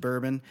Kentucky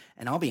bourbon.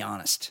 And I'll be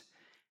honest,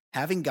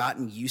 having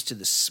gotten used to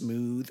the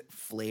smooth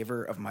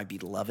flavor of my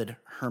beloved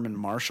Herman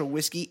Marshall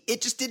whiskey,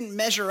 it just didn't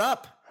measure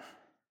up.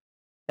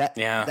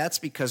 That's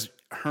because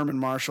Herman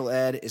Marshall,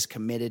 Ed, is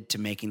committed to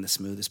making the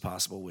smoothest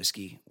possible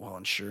whiskey while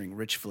ensuring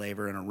rich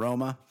flavor and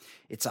aroma.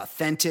 It's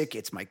authentic,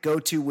 it's my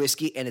go-to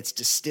whiskey, and it's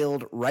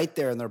distilled right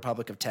there in the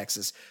Republic of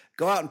Texas.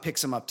 Go out and pick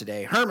some up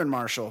today. Herman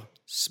Marshall,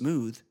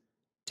 smooth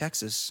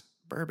Texas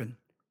bourbon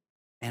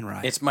and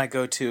rye. It's my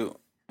go-to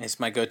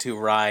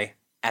rye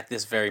at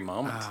this very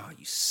moment. Oh,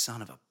 you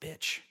son of a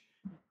bitch.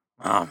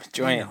 I'm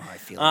enjoying it. You know how I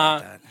feel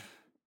about that.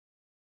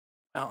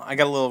 Oh, I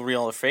got a little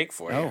real or fake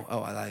for you.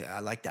 I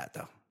like that,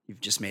 though. You've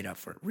just made up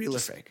for it. Real or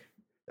fake?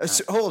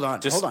 Hold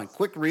on.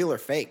 Quick real or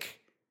fake?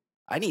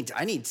 I need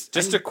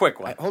a quick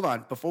one. Hold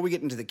on. Before we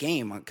get into the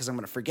game, because I'm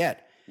going to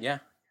forget. Yeah.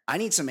 I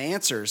need some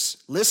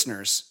answers.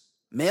 Listeners,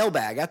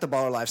 mailbag at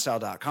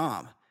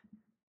theballerlifestyle.com.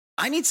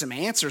 I need some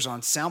answers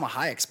on Salma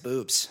Hayek's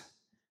boobs.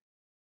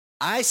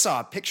 I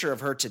saw a picture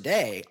of her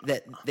today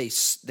that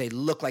they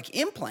look like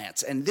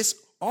implants, and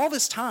all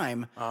this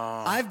time,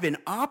 I've been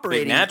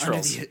operating under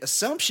the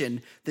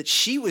assumption that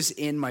she was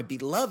in my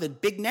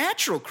beloved Big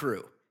Natural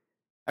crew.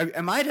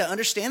 Am I to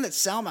understand that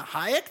Salma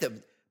Hayek,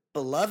 the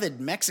beloved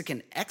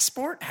Mexican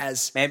export,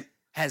 has maybe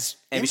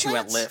implants? She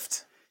went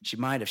lift. She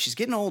might have. She's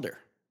getting older.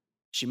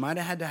 She might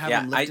have had to have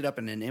them lifted up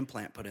and an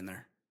implant put in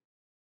there.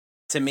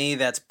 To me,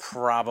 that's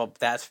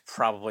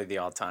probably the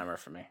all-timer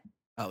for me.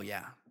 Oh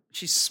yeah,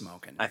 she's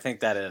smoking. I think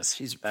that is.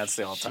 That's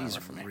the all-timer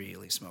for me. She's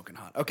really smoking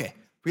hot. Okay.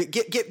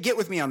 Get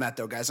with me on that,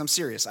 though, guys. I'm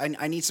serious.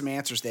 I need some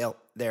answers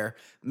there.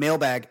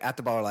 Mailbag at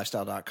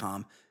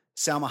theballerlifestyle.com.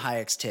 Salma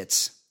Hayek's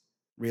tits.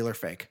 Real or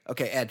fake?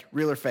 Okay, Ed,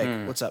 real or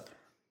fake? What's up?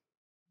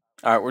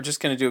 All right, we're just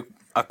going to do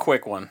a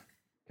quick one.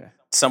 Okay.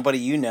 Somebody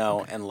you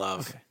know and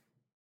love. Okay.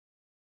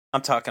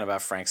 I'm talking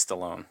about Frank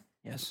Stallone.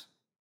 Yes.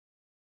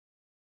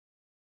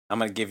 I'm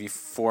going to give you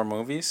 4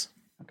 movies.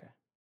 Okay.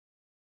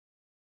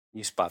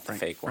 You spot the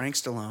fake one. Frank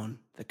Stallone,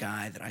 the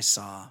guy that I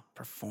saw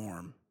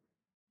perform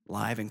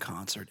live in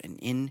concert,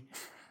 and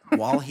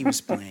while he was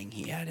playing,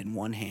 he had in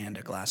one hand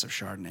a glass of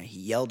Chardonnay.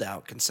 He yelled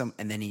out,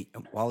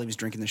 while he was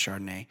drinking the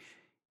Chardonnay,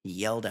 he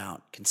yelled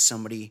out, "Can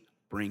somebody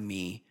bring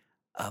me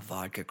a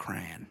vodka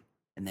cran?"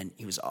 And then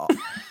he was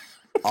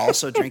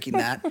also drinking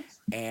that,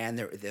 and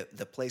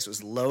the place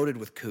was loaded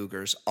with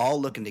cougars, all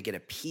looking to get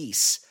a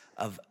piece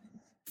of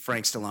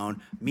Frank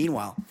Stallone.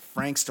 Meanwhile,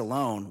 Frank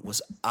Stallone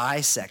was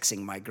eye-sexing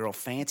my girl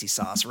Fancy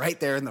Sauce right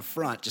there in the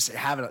front, just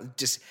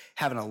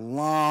having a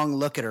long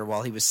look at her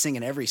while he was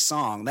singing every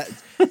song. That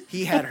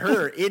he had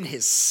her in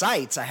his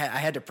sights. I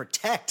had to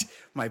protect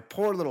my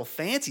poor little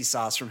Fancy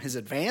Sauce from his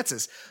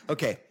advances.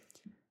 Okay,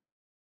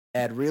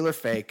 Ed, real or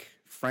fake?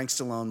 Frank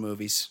Stallone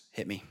movies.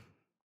 Hit me.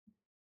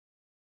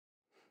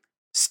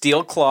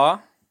 Steel Claw.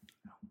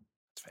 No,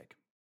 it's fake.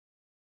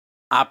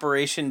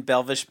 Operation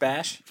Belvish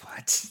Bash.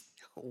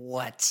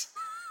 What?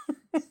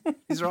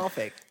 These are all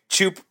fake.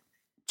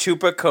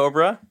 Chupa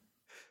Cobra.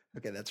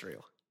 Okay, that's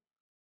real.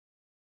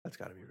 That's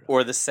got to be real.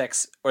 Or the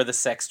sex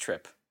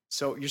trip.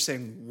 So you're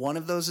saying one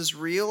of those is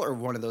real or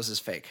one of those is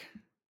fake?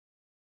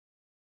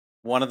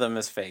 One of them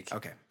is fake.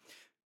 Okay.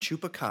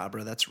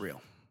 Chupacabra, that's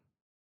real.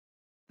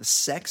 The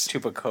sex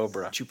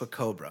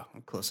Chupacabra.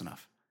 I'm close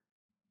enough.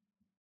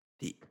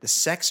 The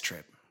sex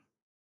trip.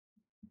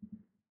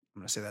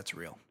 I'm gonna say that's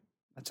real.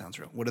 That sounds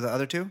real. What are the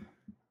other two?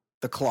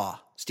 The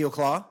claw, steel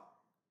claw.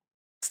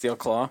 Steel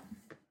claw.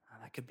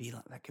 That could be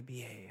a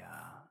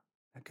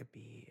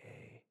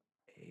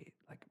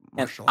like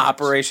martial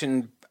arts.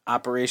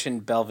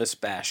 Operation Belvis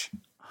Bash.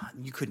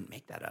 You couldn't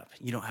make that up.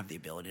 You don't have the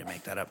ability to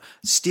make that up.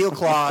 Steel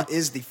Claw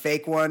is the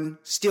fake one.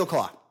 Steel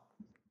Claw.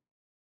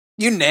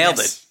 You nailed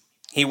it.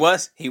 He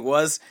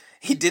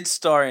did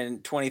star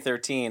in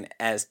 2013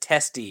 as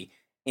Testy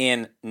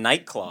in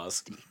Night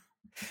Claws.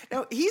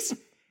 No, he's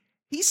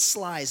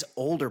Sly's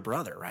older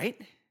brother, right?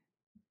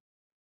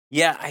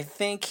 Yeah, I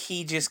think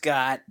he just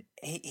got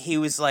he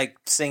was like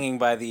singing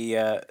by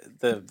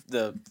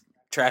the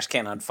trash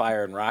can on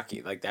fire in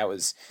Rocky. Like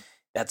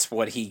that's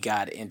what he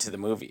got into the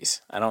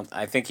movies.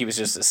 I think he was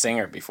just a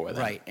singer before that.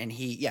 Right. And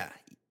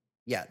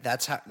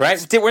that's how.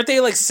 Right. Weren't they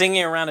like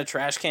singing around a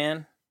trash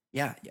can?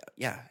 Yeah.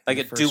 Like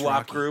a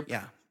doo-wop group.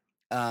 Yeah.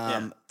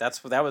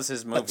 That was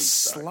his movie. But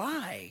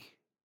Sly,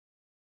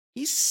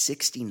 he's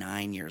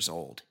 69 years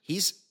old.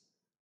 He's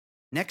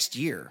next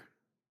year.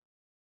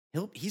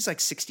 He's like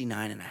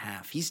 69 and a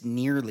half. He's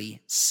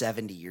nearly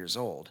 70 years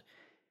old.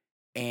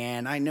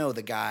 And I know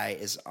the guy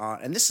is on,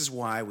 and this is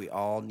why we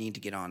all need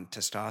to get on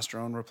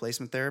testosterone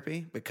replacement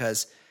therapy,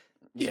 because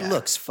he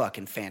looks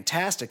fucking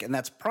fantastic. And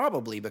that's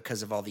probably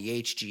because of all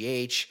the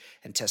HGH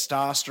and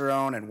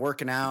testosterone and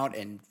working out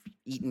and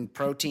eating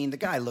protein. The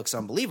guy looks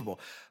unbelievable.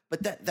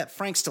 But that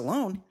Frank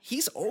Stallone,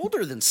 he's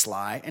older than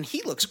Sly, and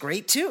he looks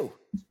great too.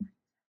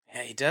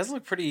 Yeah, he does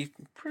look pretty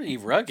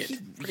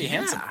rugged, pretty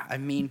handsome. I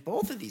mean,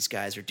 both of these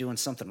guys are doing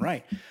something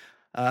right.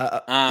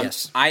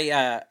 Yes.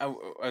 I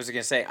was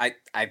gonna say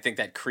I think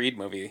that Creed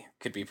movie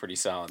could be pretty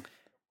solid.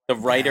 The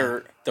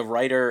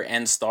writer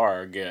and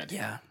star are good.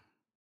 Yeah.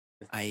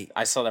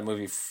 I saw that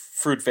movie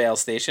Fruitvale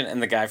Station,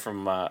 and the guy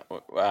from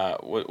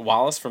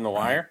Wallace from The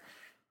Wire.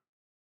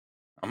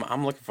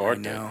 I'm looking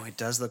forward to it. No, it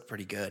does look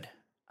pretty good.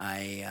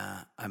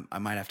 I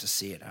might have to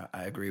see it.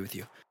 I agree with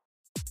you.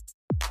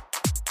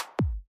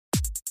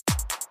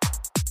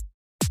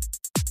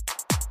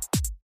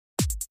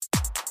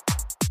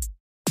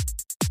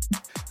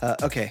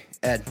 Okay,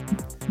 Ed.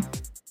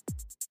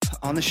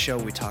 On the show,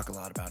 we talk a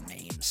lot about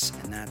names,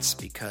 and that's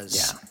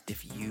because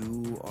if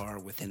you are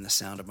within the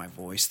sound of my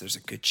voice, there's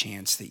a good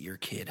chance that your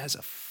kid has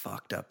a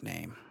fucked up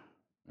name.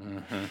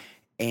 Mm-hmm.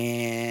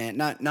 And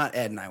not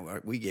Ed and I,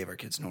 we gave our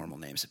kids normal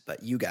names,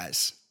 but you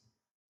guys,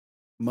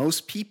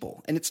 most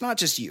people, and it's not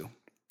just you,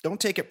 don't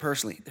take it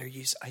personally.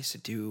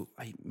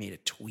 I made a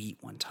tweet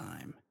one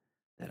time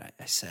that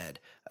I said,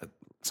 it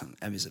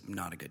was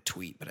not a good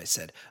tweet, but I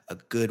said a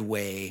good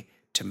way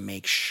to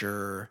make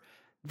sure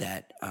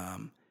that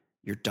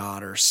your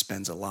daughter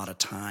spends a lot of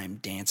time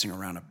dancing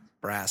around a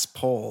brass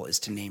pole is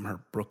to name her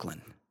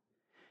Brooklyn.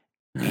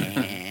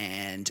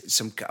 And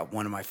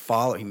one of my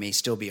followers, he may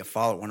still be a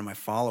follower, one of my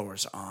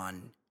followers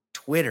on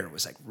Twitter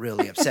was like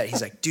really upset.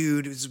 He's like,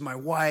 dude, this is my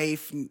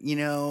wife,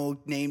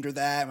 named her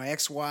that, my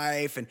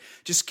ex-wife, and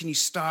just can you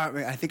stop?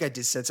 I think I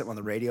said something on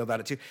the radio about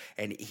it too.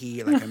 And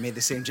I made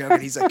the same joke,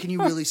 and he's like, can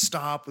you really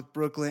stop with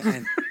Brooklyn?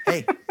 And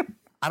hey,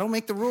 I don't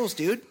make the rules,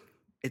 dude.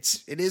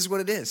 It is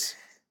what it is.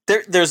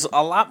 There's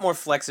a lot more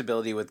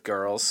flexibility with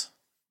girls.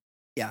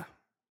 Yeah.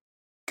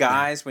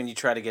 Guys, when you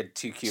try to get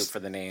too cute for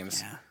the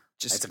names,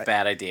 it's a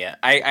bad idea.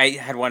 I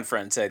had one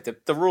friend say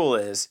the rule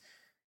is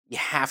you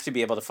have to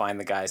be able to find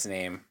the guy's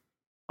name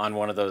on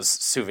one of those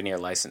souvenir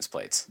license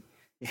plates.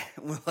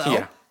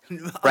 Yeah.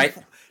 Right?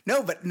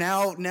 No, but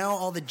now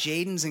all the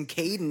Jadens and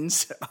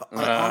Cadens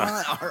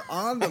are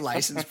on the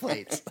license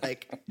plates.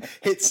 Like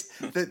it's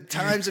the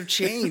times have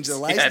changed. The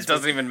license it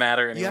doesn't even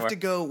matter anymore. You have to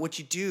go. What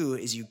you do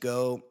is you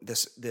go.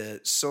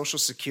 The Social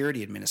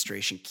Security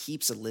Administration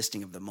keeps a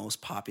listing of the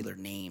most popular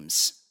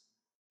names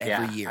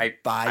every year.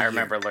 I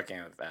remember looking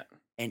at that.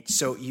 And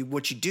so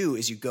what you do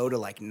is you go to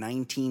like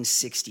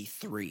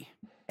 1963,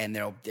 and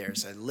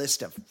there's a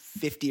list of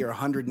 50 or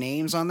 100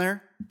 names on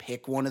there.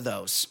 Pick one of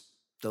those.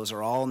 Those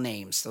are all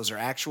names. Those are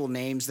actual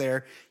names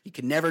there. You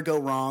can never go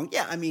wrong.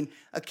 Yeah, I mean,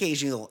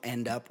 occasionally you'll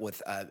end up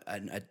with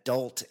an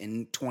adult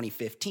in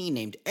 2015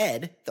 named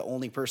Ed, the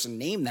only person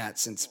named that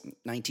since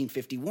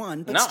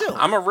 1951. But still.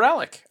 I'm a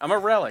relic.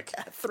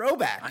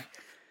 Throwback.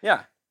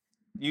 Yeah.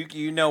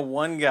 You know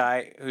one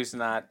guy who's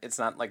not, it's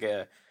not like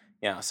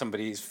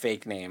somebody's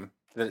fake name.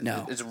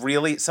 No. It's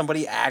really,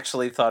 somebody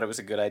actually thought it was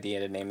a good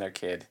idea to name their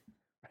kid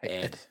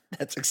Ed.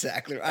 That's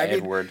exactly right.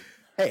 Edward.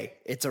 Hey,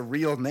 it's a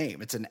real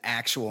name. It's an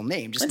actual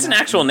name. It's an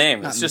actual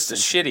name. It's just a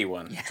shitty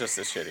one. Yeah. Just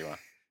a shitty one.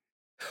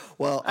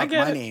 Well,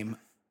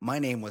 my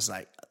name was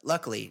like,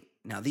 luckily,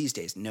 now these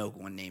days, no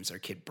one names their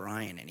kid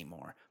Brian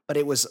anymore. But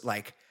it was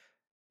like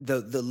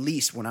the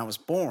least, when I was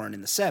born in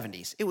the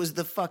 70s, it was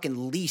the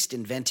fucking least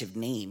inventive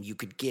name you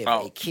could give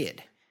a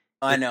kid.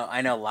 I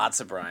know lots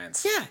of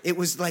Brians. Yeah, it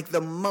was like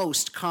the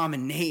most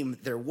common name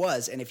there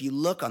was. And if you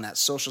look on that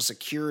Social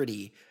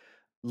Security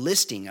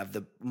listing of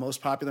the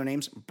most popular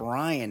names,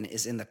 Brian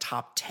is in the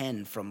top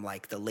 10 from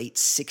like the late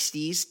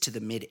 60s to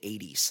the mid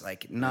 80s.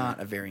 Like, not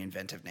a very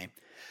inventive name.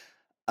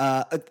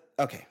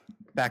 Okay,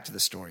 back to the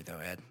story though,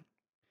 Ed.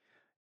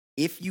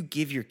 If you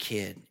give your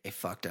kid a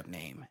fucked up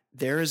name,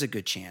 there is a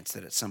good chance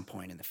that at some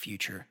point in the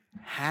future,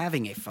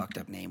 having a fucked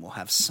up name will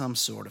have some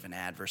sort of an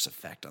adverse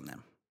effect on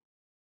them.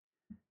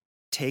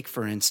 Take,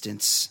 for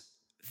instance,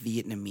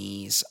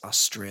 Vietnamese,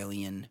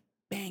 Australian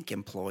bank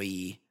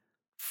employee,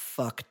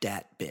 fuck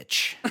dat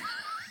bitch.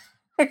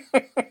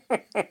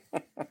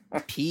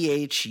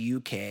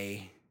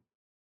 PHUK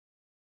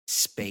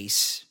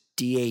space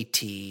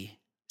DAT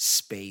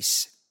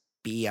space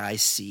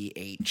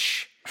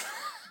BICH.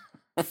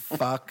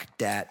 Fuck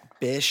dat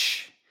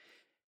bish.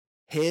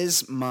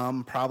 His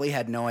mom probably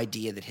had no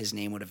idea that his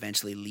name would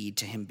eventually lead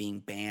to him being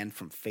banned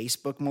from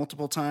Facebook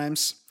multiple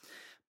times.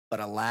 But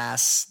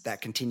alas,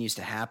 that continues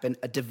to happen.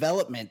 A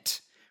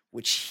development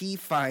which he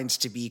finds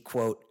to be,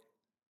 quote,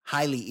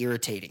 highly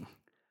irritating.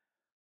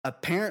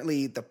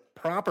 Apparently, the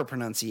proper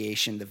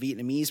pronunciation, the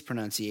Vietnamese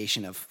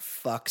pronunciation of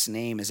fuck's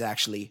name is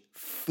actually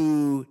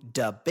Phu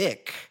Da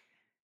Bic,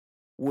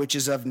 which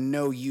is of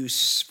no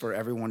use for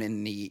everyone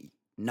in the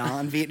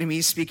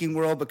non-Vietnamese speaking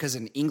world, because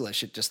in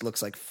English it just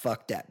looks like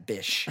fuck that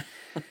bish.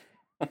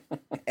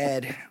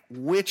 Ed,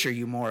 which are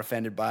you more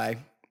offended by?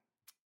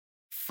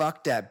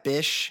 Fuck that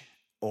bish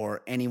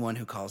or anyone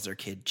who calls their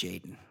kid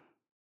Jaden?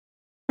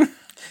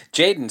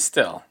 Jaden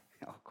still.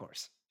 Oh, of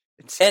course.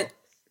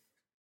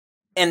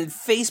 And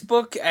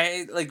Facebook,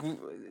 I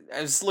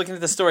was looking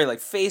at the story, like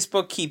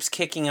Facebook keeps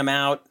kicking him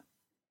out.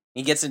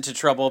 He gets into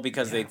trouble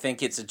because they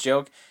think it's a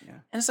joke. Yeah.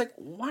 And it's like,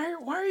 why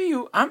are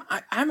you...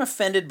 I'm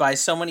offended by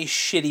so many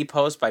shitty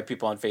posts by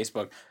people on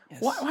Facebook.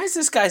 Yes. Why is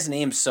this guy's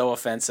name so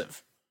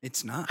offensive?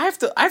 It's not. I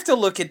have to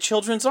look at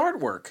children's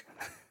artwork.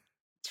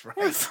 That's right.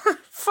 Yeah,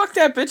 fuck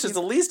that bitch is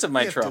the least of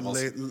my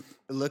troubles.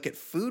 Look at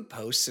food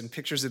posts and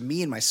pictures of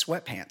me in my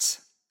sweatpants.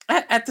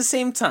 At the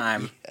same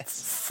time,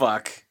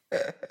 fuck.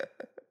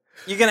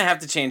 You're going to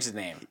have to change the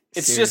name.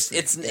 It's seriously,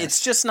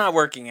 it's just not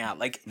working out.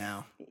 Like,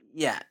 no.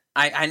 Yeah.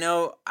 I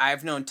know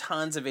I've known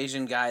tons of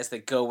Asian guys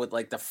that go with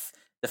like the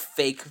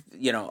fake,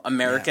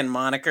 American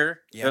moniker.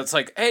 Yeah. It's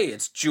like, hey,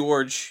 it's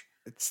George.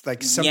 It's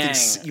like something Yang.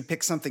 You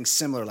pick something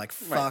similar, like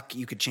fuck. Right.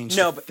 You could change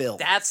to Phil.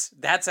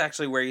 That's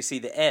actually where you see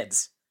the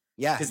Eds.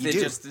 Yeah,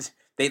 because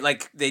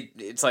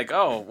it's like,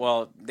 oh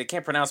well, they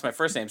can't pronounce my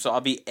first name, so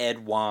I'll be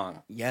Ed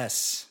Wong.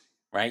 Yes.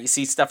 Right. You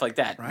see stuff like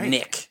that. Right.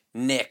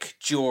 Nick,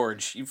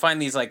 George. You find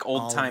these like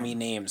old timey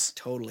names.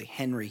 Totally,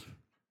 Henry.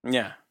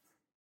 Yeah.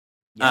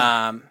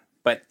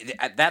 But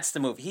that's the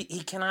move.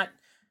 He cannot.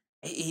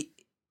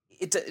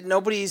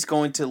 Nobody's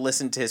going to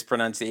listen to his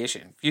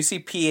pronunciation. If you see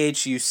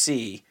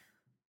PHUC,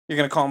 you're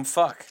going to call him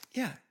fuck.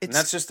 Yeah, and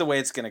that's just the way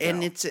it's going to go.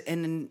 And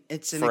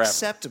it's an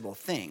acceptable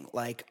thing.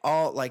 Like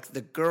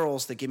the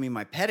girls that give me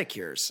my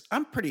pedicures,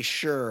 I'm pretty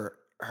sure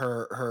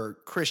her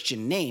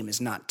Christian name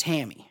is not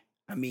Tammy.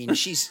 I mean,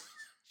 she's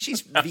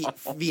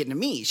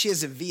Vietnamese. She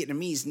has a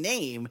Vietnamese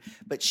name,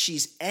 but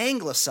she's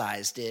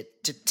anglicized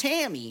it to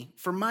Tammy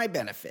for my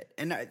benefit.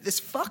 And this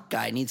fuck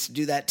guy needs to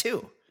do that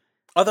too.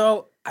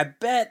 Although, I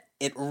bet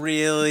it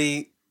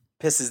really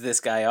pisses this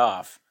guy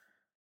off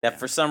that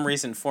for some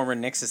reason former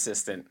Knicks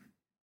assistant,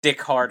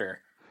 Dick Harder,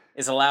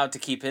 is allowed to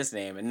keep his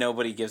name and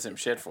nobody gives him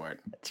shit for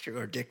it. That's true.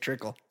 Or Dick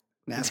Trickle.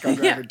 NASCAR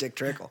driver Dick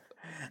Trickle.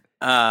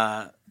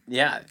 Yeah,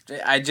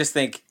 I just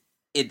think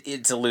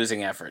it's a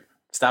losing effort.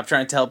 Stop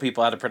trying to tell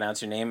people how to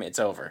pronounce your name. It's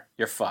over.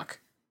 You're fuck.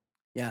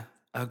 Yeah,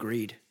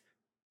 agreed.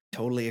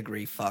 Totally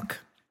agree. Fuck.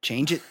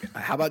 Change it.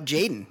 How about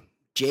Jaden?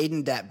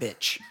 Jaden, that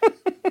bitch.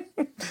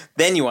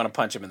 Then you want to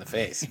punch him in the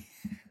face.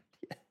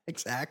 Yeah,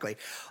 exactly.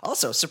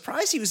 Also,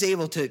 surprised he was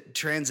able to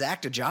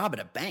transact a job at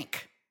a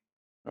bank.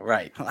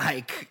 Right.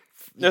 Like...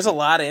 There's a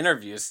lot of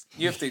interviews.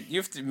 You have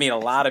to meet a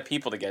lot of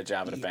people to get a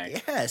job at a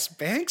bank. Yes,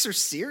 banks are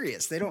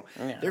serious. They don't.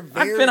 Yeah.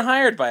 I've been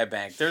hired by a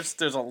bank. There's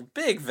a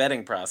big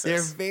vetting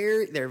process.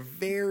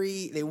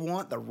 They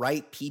want the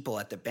right people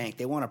at the bank.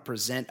 They want to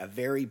present a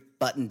very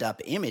buttoned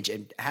up image,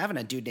 and having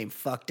a dude named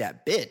Fuck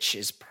That Bitch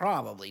is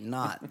probably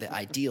not the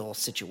ideal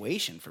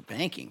situation for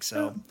banking.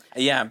 So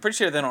yeah, I'm pretty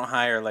sure they don't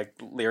hire like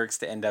lyrics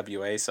to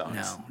NWA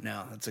songs.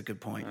 No, that's a good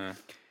point.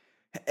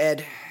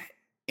 Ed,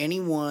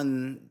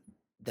 anyone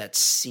that's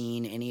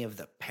seen any of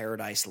the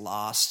Paradise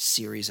Lost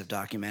series of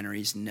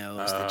documentaries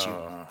knows that you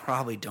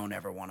probably don't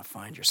ever want to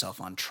find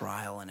yourself on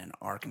trial in an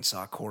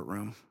Arkansas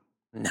courtroom.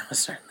 No,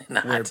 certainly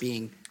not. Where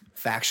being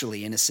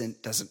factually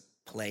innocent doesn't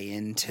play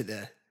into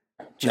the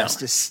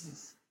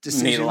justice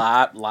decision. You need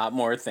a lot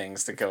more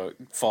things to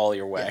fall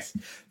your way.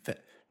 Yes.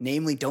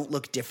 Namely, don't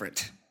look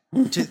different.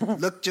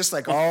 Look just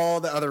like all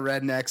the other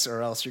rednecks,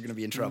 or else you're going to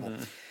be in trouble.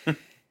 Mm-hmm.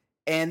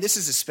 And this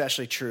is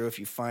especially true if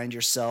you find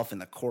yourself in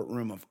the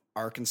courtroom of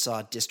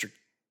Arkansas District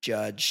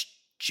Judge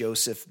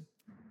Joseph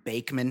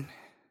Bakeman.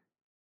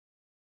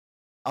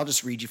 I'll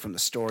just read you from the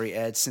story,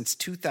 Ed. Since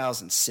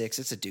 2006,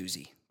 it's a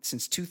doozy.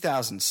 Since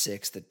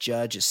 2006, the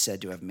judge is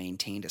said to have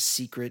maintained a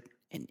secret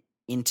and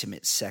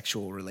intimate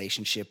sexual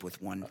relationship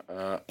with one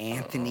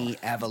Anthony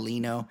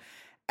Avellino.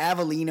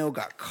 Avellino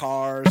got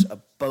cars, a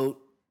boat,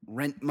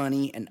 rent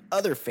money, and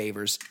other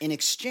favors. In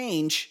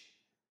exchange,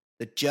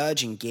 the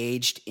judge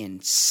engaged in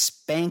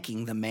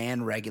spanking the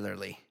man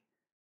regularly,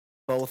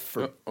 both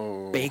for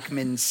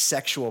Bakeman's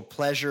sexual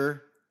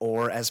pleasure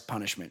or as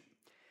punishment.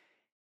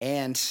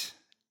 And,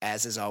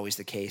 as is always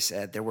the case,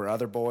 there were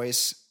other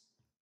boys,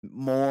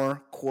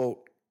 more,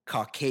 quote,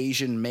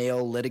 Caucasian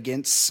male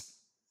litigants.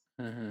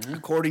 Mm-hmm.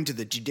 According to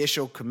the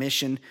Judicial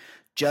Commission,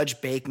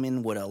 Judge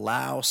Bakeman would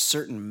allow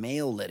certain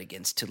male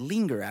litigants to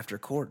linger after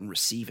court and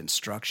receive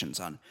instructions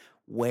on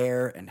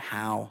where and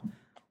how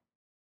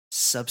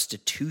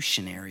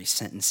substitutionary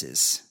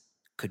sentences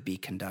could be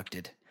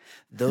conducted.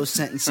 Those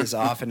sentences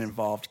often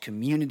involved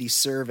community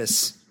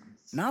service,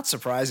 not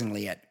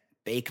surprisingly, at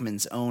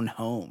Bakeman's own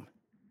home.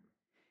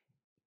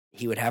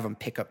 He would have them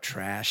pick up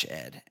trash,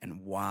 Ed,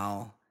 and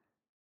while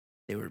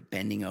they were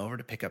bending over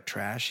to pick up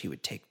trash, he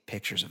would take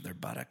pictures of their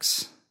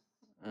buttocks.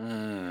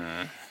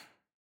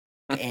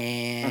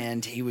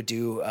 And he would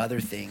do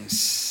other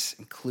things,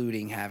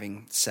 including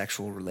having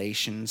sexual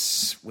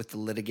relations with the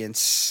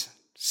litigants.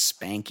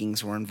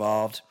 Spankings were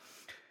involved.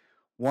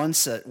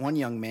 Once, one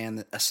young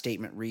man, a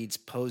statement reads,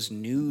 posed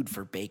nude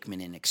for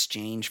Bakeman in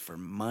exchange for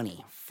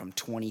money from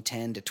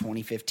 2010 to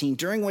 2015,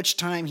 during which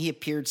time he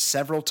appeared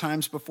several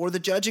times before the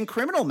judge in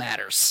criminal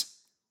matters.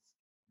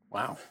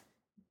 Wow.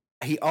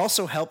 He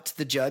also helped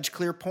the judge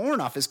clear porn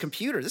off his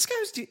computer. This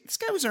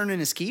guy was earning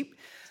his keep.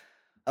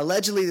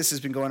 Allegedly, this has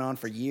been going on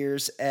for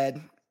years,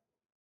 Ed.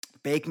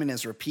 Bakeman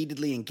has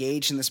repeatedly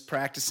engaged in this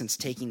practice since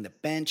taking the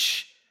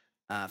bench.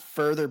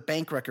 Further,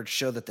 bank records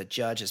show that the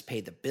judge has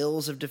paid the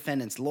bills of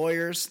defendants'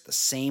 lawyers, the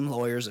same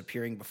lawyers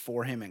appearing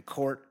before him in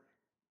court.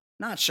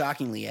 Not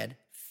shockingly, Ed,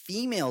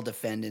 female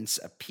defendants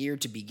appear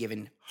to be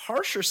given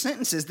harsher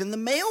sentences than the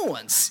male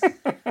ones.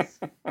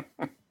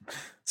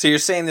 So you're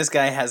saying this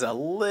guy has a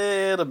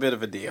little bit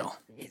of a deal?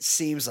 It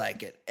seems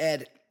like it.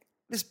 Ed,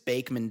 this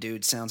Bakeman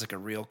dude sounds like a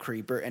real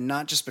creeper, and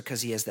not just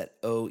because he has that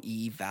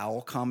OE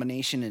vowel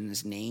combination in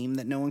his name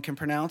that no one can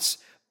pronounce,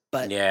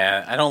 but...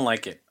 Yeah, I don't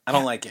like it. I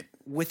don't like it.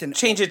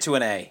 Change it to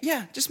an A.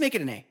 Yeah, just make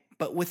it an A.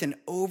 But with an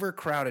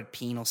overcrowded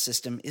penal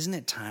system, isn't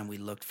it time we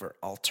looked for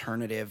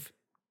alternative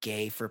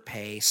gay for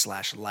pay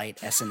 /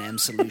 light S&M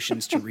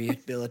solutions to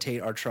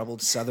rehabilitate our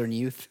troubled Southern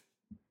youth?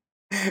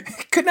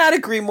 Could not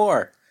agree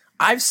more.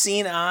 I've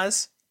seen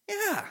Oz.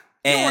 Yeah.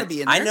 And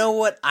be in there. I know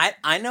what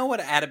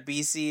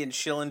Adebisi and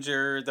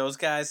Schillinger, those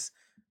guys,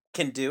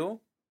 can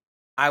do.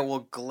 I will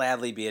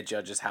gladly be a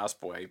judge's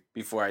houseboy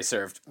before I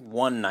served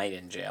one night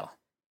in jail.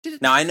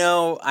 Now I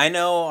know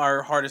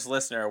our hardest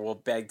listener will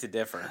beg to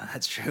differ.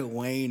 That's true,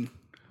 Wayne.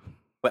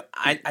 But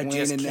I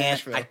just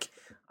can't.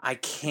 I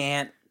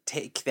can't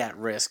take that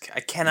risk. I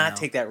cannot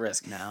take that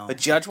risk. No. The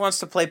judge wants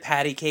to play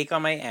patty cake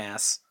on my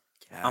ass.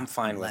 Yeah, I'm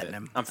fine with it.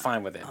 I'm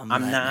fine with it.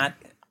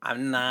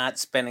 I'm not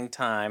spending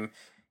time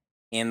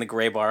in the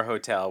Gray Bar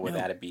Hotel with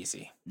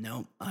Adebisi.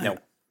 No.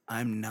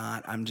 I'm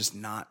not. I'm just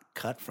not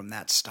cut from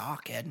that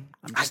stock, Ed.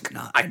 I'm just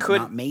not. I'm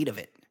not made of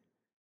it.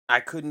 I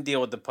couldn't deal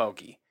with the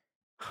pokey.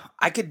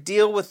 I could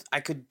deal with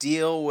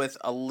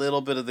a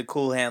little bit of the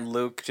Cool Hand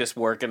Luke just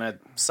working a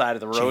side of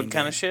the road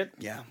kind of shit.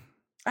 Yeah.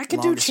 I could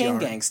do chain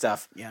gang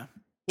stuff. Yeah.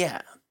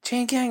 Yeah.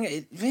 Chain gang,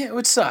 it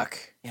would suck.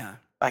 Yeah.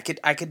 I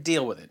could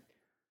deal with it.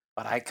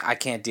 But I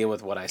can't deal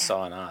with what I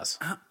saw in Oz.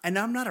 And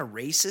I'm not a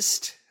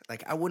racist.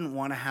 Like, I wouldn't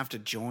want to have to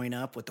join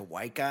up with the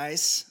white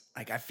guys.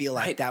 Like, I feel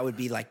like that would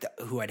be like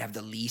who I'd have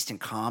the least in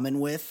common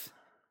with.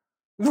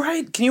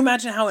 Right. Can you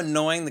imagine how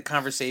annoying the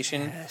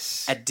conversation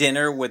at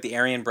dinner with the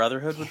Aryan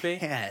Brotherhood would be?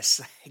 Yes.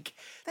 Like,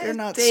 they're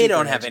not. They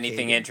don't have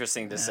anything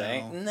interesting to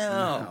say.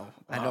 No.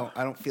 I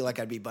don't feel like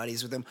I'd be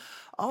buddies with them.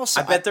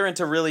 Also, I bet they're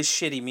into really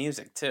shitty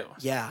music too.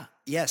 Yeah.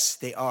 Yes,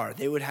 they are.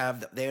 They would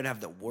have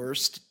the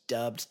worst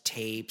dubbed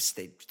tapes,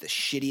 the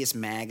shittiest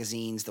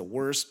magazines, the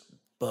worst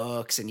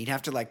books, and you'd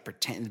have to like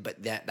pretend,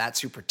 but that's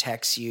who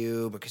protects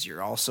you because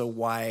you're also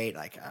white.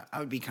 Like, I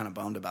would be kind of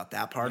bummed about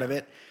that part of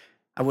it.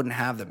 I wouldn't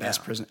have the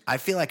best prison. I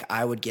feel like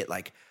I would get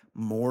like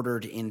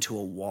mortared into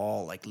a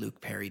wall like Luke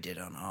Perry did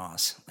on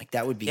Oz. Like,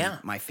 that would be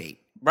my fate.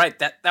 Right.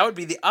 That would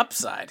be the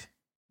upside.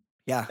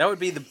 Yeah. That would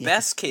be the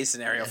best case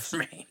scenario for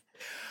me.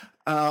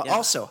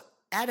 Also,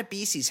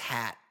 Adebisi's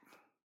hat.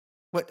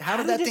 How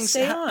did that thing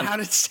stay on? How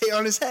did it stay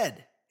on his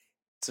head?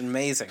 It's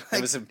amazing.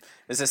 Like, it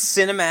was a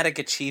cinematic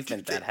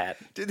achievement, that hat.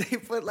 Did they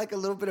put like a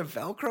little bit of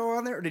Velcro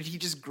on there, or did he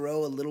just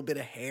grow a little bit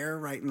of hair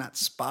right in that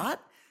spot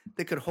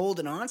that could hold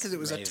it on? Because it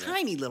was amazing. A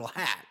tiny little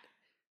hat.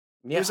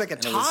 Yeah. It was like a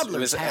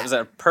toddler's hat. It was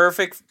a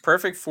perfect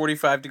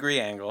 45-degree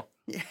angle.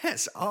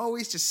 Yes,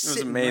 always just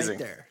sitting right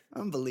there.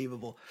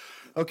 Unbelievable.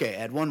 Okay,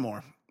 Ed, one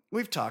more.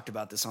 We've talked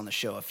about this on the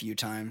show a few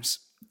times.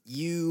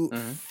 You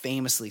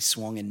famously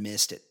swung and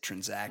missed at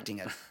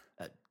transacting a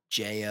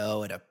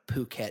J.O. at a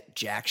Phuket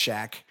Jack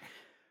Shack.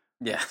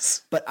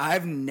 Yes. But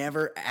I've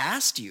never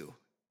asked you,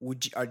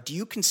 do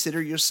you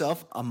consider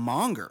yourself a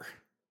monger?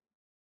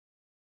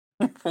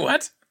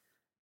 What?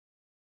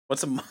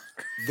 What's a monger?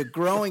 The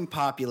growing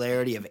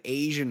popularity of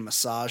Asian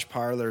massage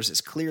parlors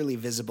is clearly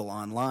visible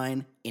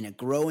online in a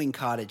growing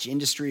cottage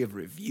industry of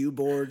review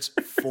boards,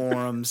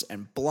 forums,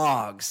 and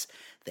blogs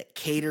that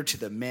cater to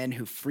the men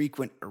who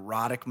frequent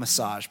erotic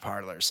massage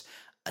parlors,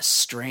 a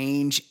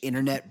strange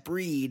internet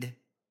breed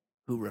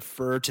who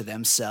refer to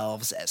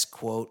themselves as,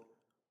 quote,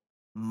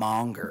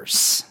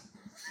 mongers.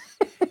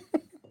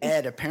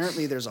 Ed,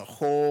 apparently there's a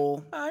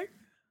whole...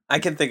 I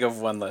can think of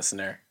one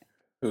listener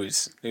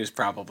who's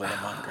probably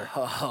a monger.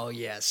 Oh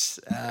yes,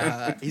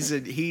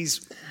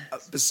 he's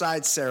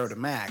besides Sarah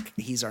DeMac,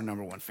 he's our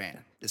number one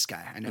fan. This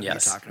guy, I know who you're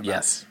talking about.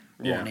 Yes,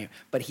 yeah. Name.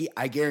 But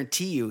I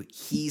guarantee you,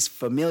 he's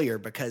familiar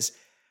because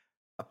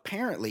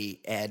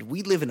apparently, Ed,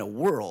 we live in a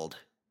world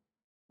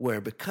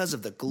where, because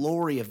of the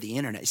glory of the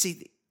internet,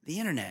 see the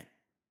internet,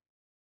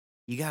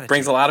 you got to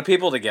brings a lot of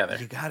people together.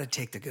 You got to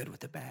take the good with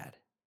the bad.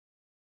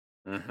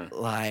 Mm-hmm.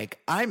 Like,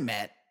 I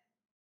met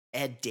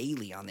Ed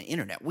Daly on the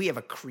internet. We have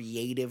a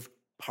creative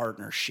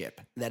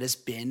partnership that has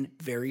been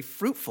very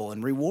fruitful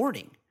and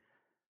rewarding.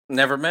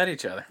 Never met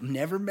each other.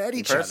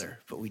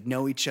 But we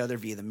know each other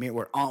via the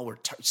mirror. We're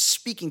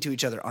speaking to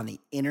each other on the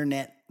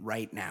internet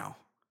right now.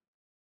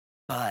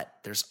 But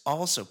there's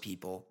also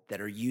people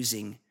that are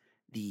using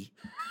the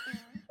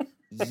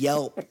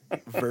Yelp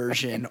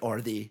version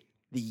or the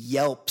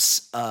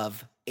Yelps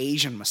of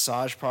Asian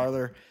massage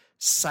parlor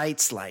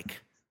sites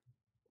like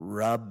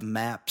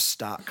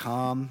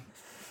rubmaps.com,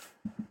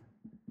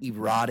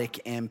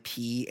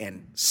 eroticmp,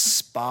 and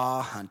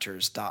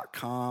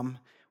spahunters.com,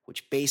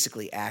 which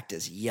basically act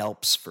as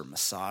Yelps for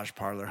massage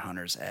parlor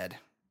hunters, Ed.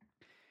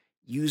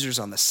 Users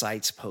on the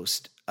sites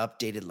post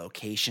updated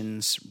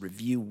locations,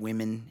 review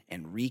women,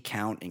 and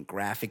recount in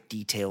graphic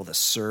detail the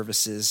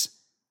services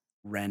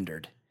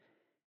rendered.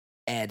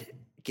 Ed,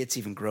 it gets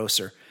even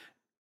grosser.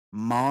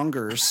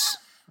 Mongers,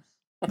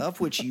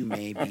 of which you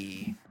may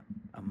be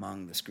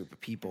among this group of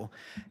people,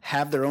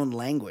 have their own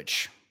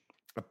language,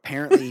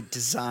 apparently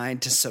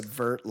designed to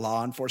subvert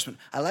law enforcement.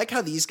 I like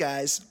how these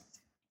guys,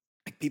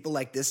 like people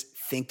like this,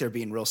 think they're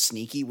being real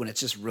sneaky when it's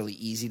just really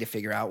easy to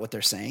figure out what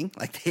they're saying.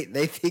 Like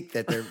they think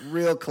that they're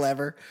real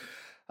clever.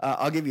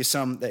 I'll give you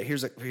some.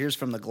 Here's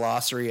from the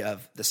glossary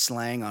of the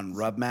slang on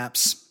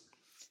RubMaps.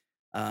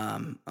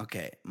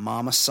 Okay,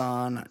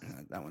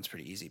 Mama-san, that one's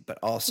pretty easy, but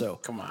also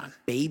come on,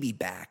 baby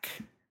back.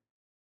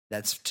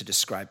 That's to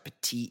describe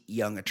petite,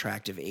 young,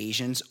 attractive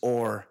Asians,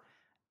 or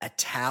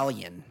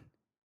Italian,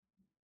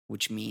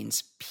 which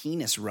means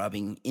penis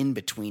rubbing in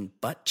between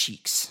butt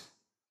cheeks.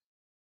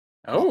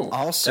 Oh,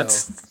 also,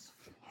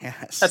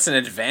 that's an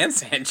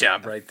advanced hand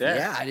job right there.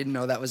 Yeah, I didn't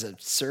know that was a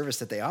service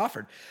that they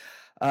offered.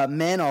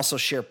 Men also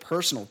share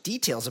personal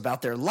details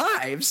about their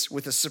lives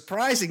with a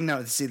surprising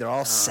note. See, they're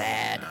all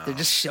sad. No. They're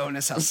just showing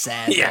us how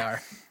sad they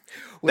are.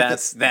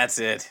 That's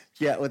it.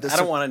 Yeah, I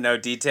don't want to know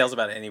details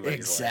about anybody's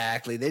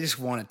exactly. Life. They just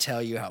want to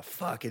tell you how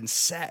fucking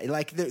sad.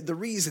 Like the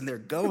reason they're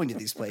going to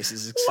these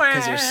places is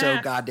because they're so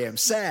goddamn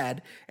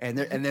sad, and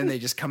then they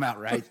just come out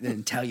right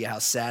and tell you how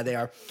sad they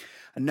are.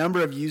 A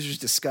number of users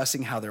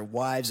discussing how their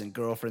wives and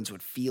girlfriends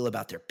would feel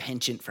about their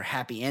penchant for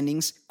happy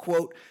endings.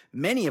 Quote,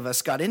 many of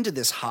us got into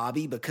this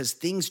hobby because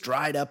things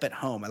dried up at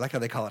home. I like how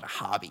they call it a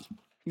hobby.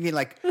 You mean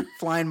like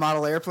flying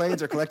model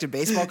airplanes or collecting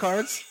baseball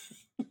cards?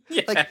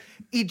 Yeah. Like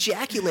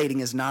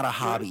ejaculating is not a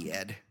hobby,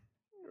 Ed.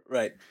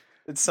 Right.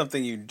 It's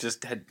something you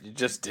just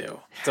do.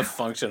 It's a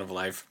function of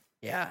life.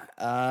 Yeah.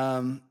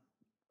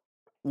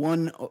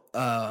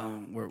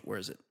 Where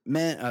is it?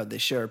 Men, they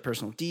share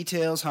personal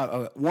details.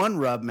 One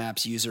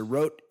RubMaps user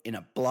wrote in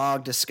a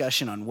blog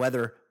discussion on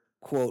whether,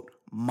 quote,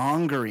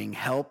 mongering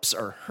helps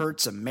or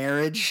hurts a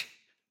marriage.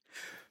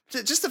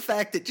 Just the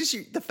fact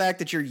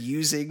that you're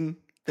using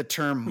the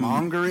term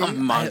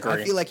mongering,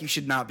 I feel like you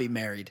should not be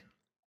married.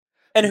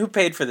 And who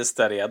paid for this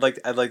study? I'd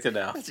like to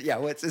know. Yeah,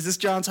 is this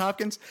Johns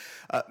Hopkins?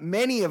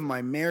 Many of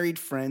my married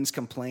friends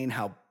complain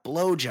how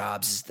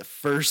blowjobs is the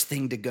first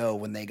thing to go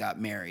when they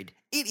got married.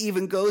 It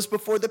even goes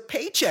before the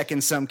paycheck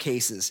in some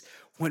cases.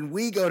 When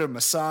we go to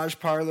massage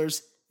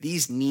parlors,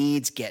 these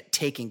needs get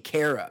taken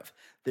care of.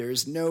 There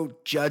is no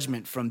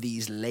judgment from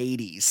these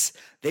ladies.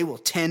 They will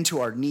tend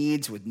to our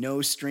needs with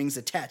no strings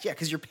attached. Yeah,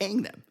 because you're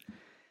paying them.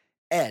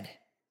 Ed,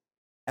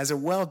 as a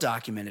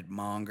well-documented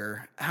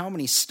monger, how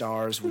many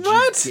stars would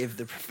you give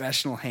the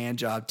professional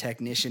handjob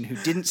technician who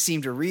didn't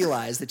seem to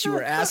realize that you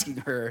were asking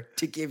her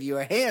to give you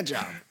a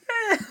handjob?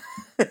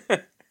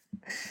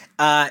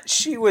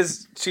 She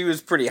was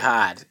pretty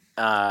hot.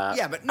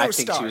 Yeah, but no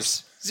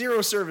stars.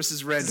 Zero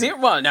services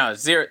rendered.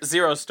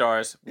 Zero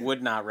stars.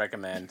 Would not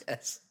recommend.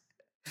 Yes.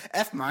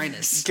 F-.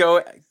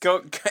 Go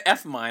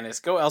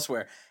F-. Go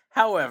elsewhere.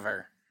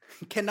 However,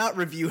 cannot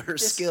review her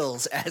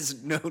skills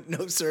as no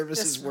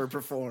services were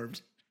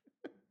performed.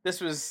 This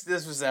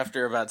was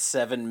after about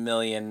 7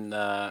 million.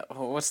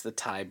 What's the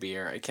Thai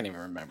beer? I can't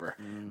even remember.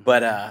 Mm-hmm.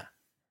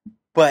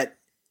 But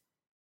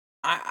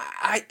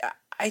I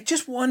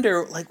just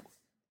wonder, like,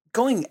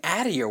 going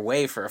out of your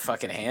way for a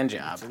fucking hand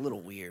job. It's a little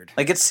weird.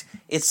 Like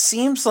it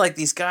seems like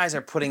these guys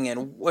are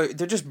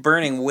they're just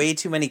burning way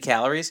too many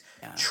calories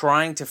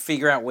trying to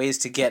figure out ways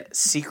to get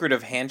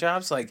secretive hand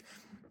jobs. Like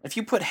if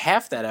you put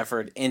half that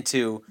effort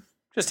into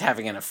just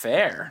having an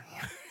affair,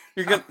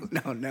 you're gonna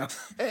no,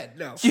 Ed,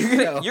 no.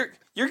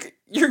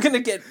 You're gonna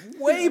get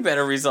way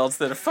better results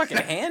than a fucking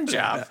hand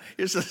job. No.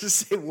 You're supposed to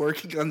say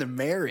working on the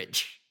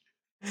marriage.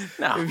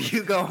 No, if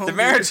you go home,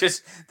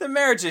 the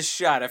marriage is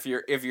shot if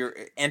you're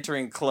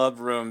entering club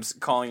rooms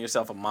calling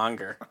yourself a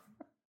monger.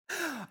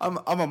 I'm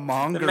a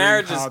monger. The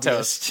marriage is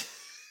toast.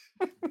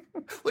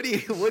 What do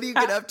you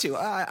get up to?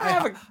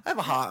 I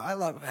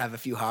have a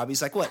few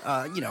hobbies. Like what?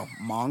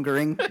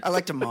 Mongering. I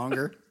like to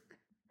monger.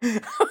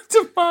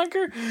 To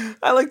monger.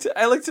 I like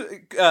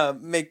to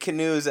make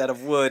canoes out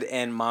of wood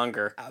and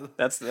monger.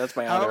 That's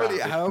my other hobby.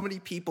 How many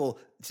people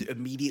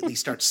immediately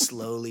start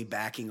slowly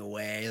backing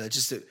away?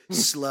 Just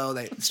slow.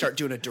 They start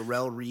doing a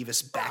Darrell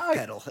Revis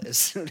backpedal as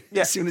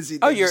soon as you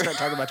start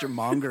talking about your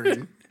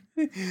mongering.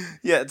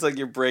 Yeah, it's like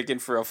you're breaking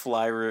for a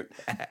fly route.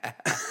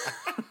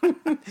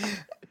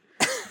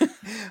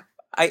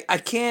 I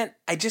can't.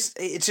 It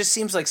just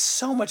seems like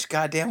so much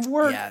goddamn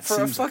work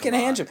for a fucking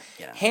hand job.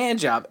 Yeah. Hand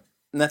job.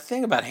 And the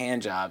thing about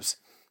hand jobs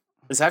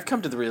is I've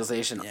come to the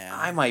realization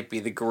I might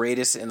be the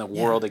greatest in the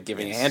world at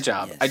giving a hand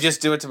job. Yes. I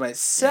just do it to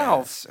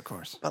myself. Yes, of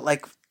course. But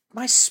like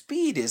my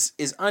speed is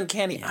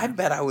uncanny. Yeah. I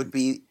bet I would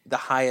be the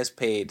highest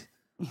paid.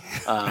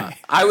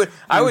 I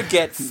would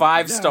get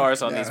 5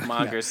 stars on these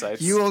monger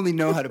sites. You only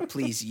know how to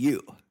please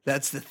you.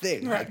 That's the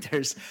thing. Right.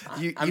 Like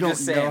you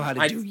don't know how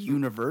to do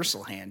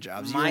universal hand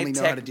jobs. You only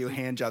know how to do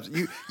hand jobs.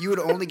 You would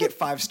only get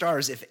 5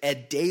 stars if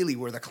Ed Daly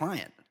were the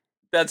client.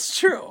 That's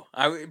true.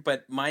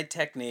 But my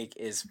technique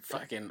is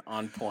fucking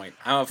on point.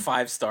 I'm a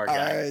 5-star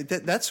guy.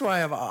 That's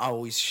why I've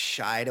always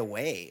shied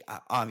away.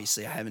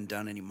 Obviously, I haven't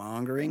done any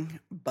mongering,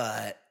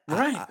 but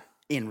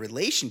in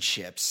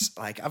relationships,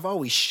 like I've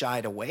always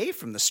shied away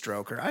from the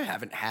stroker. I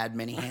haven't had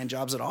many hand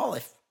jobs at all.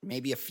 If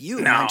maybe a few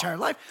in my entire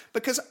life,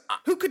 because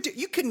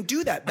you couldn't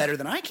do that better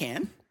than I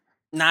can.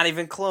 Not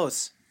even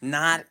close.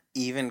 Not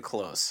even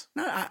close.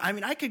 No, I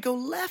mean I could go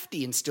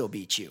lefty and still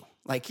beat you.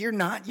 Like you're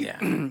not,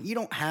 you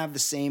don't have the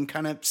same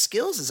kind of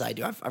skills as I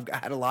do. I've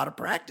had a lot of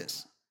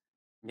practice.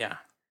 Yeah,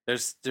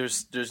 there's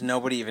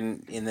nobody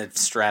even in the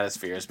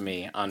stratosphere as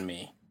me on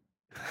me.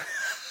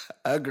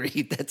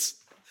 Agreed.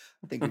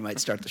 I think we might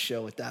start the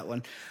show with that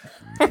one.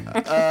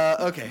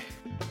 Okay.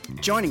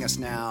 Joining us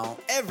now,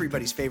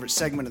 everybody's favorite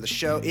segment of the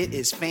show. It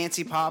is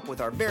Fancy Pop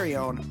with our very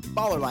own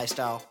baller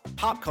lifestyle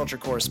pop culture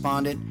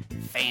correspondent,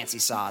 Fancy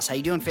Sauce. How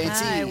you doing,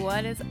 Fancy? Hi,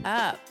 what is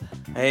up?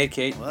 Hey,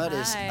 Kate. What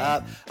is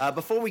up?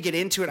 Before we get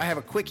into it, I have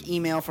a quick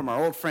email from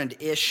our old friend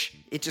Ish.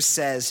 It just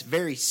says,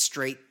 very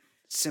straight,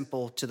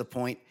 simple, to the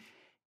point.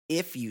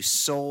 If you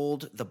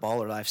sold the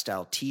baller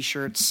lifestyle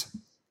t-shirts,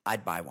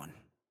 I'd buy one.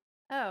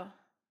 Oh.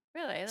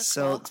 Really? That's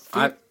cool.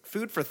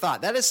 Food for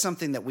thought. That is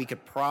something that we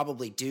could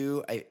probably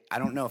do. I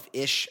don't know if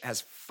Ish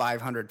has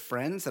 500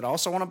 friends that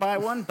also want to buy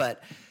one,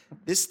 but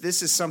this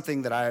is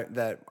something that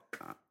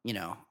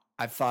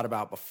I've thought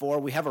about before.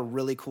 We have a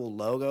really cool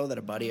logo that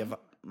a buddy of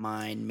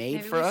mine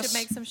made for us. Maybe we should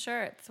make some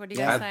shirts. What do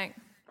you guys think?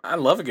 I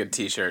love a good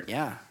t-shirt.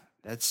 Yeah.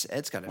 It's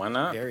got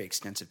a very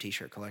extensive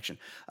t-shirt collection.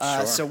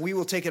 So we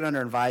will take it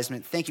under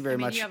advisement. Thank you very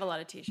much. You have a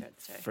lot of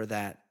t-shirts too. For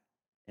that.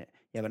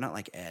 Yeah, but not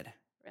like Ed.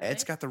 Really?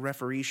 Ed's got the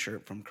referee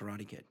shirt from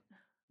Karate Kid.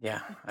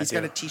 Yeah, he's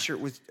got a T-shirt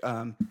with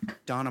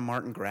Donna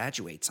Martin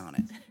graduates on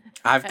it.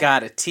 I've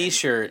got a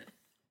T-shirt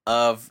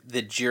of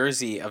the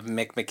jersey of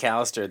Mick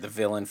McAllister, the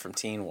villain from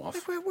Teen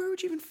Wolf. Where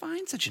would you even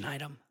find such an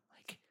item?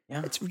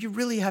 You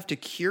really have to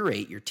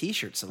curate your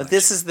T-shirt selection. But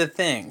this is the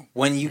thing: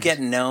 when you get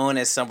known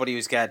as somebody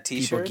who's got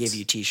T-shirts, people give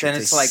you T-shirts.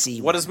 Then it's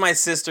like, what is my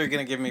sister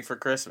gonna give me for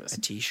Christmas?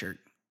 A T-shirt.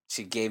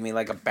 She gave me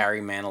like a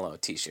Barry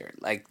Manilow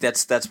T-shirt. Like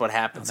that's what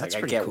happens. Oh, that's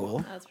like pretty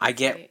cool. I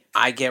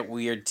get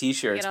weird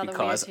T-shirts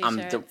because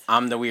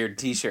I'm the weird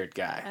T-shirt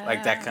guy.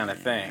 Like that kind of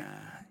thing.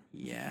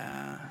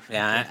 Yeah. I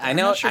know. I'm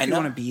not sure if you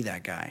want to be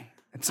that guy.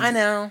 I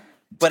know,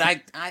 but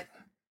I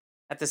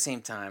at the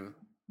same time,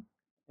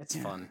 it's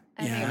fun.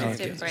 I think you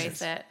just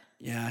embrace it.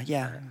 Yeah.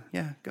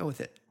 Go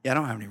with it. Yeah, I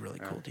don't have any really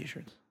cool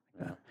T-shirts.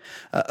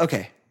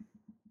 Okay.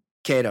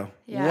 Kato,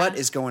 what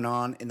is going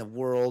on in the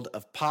world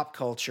of pop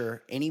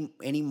culture?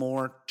 Any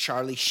more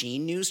Charlie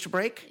Sheen news to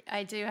break?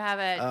 I do have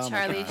a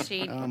Charlie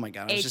Sheen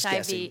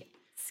HIV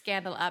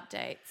scandal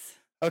updates.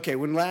 Okay,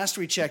 when last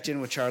we checked in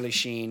with Charlie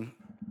Sheen,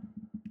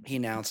 he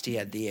announced he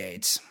had the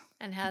AIDS.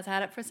 And has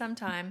had it for some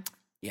time.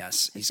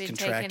 Yes, he's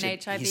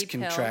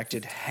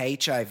contracted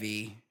HIV.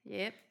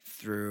 Yep.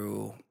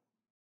 Through,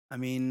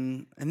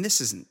 and this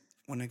isn't,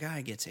 when a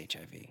guy gets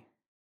HIV,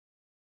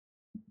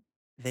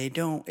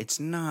 it's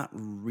not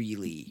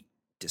really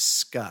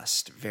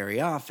discussed very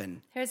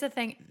often. Here's the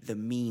thing. The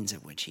means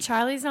at which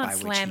Charlie's not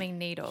slamming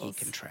needles. He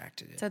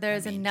contracted it. So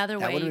there's another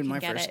way you can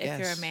get it if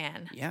you're a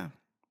man. Yeah.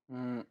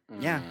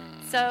 Yeah.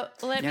 So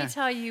let me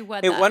tell you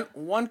what. Hey,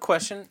 one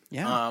question.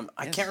 Yeah.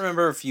 I can't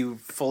remember if you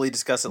fully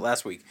discussed it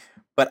last week,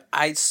 but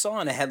I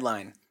saw in a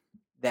headline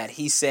that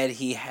he said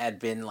he had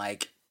been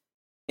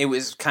it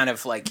was kind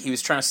of like he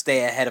was trying to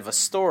stay ahead of a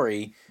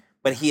story,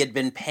 but he had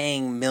been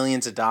paying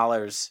millions of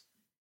dollars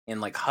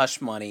like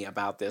hush money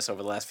about this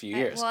over the last few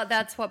years. Well,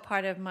 that's what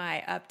part of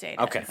my update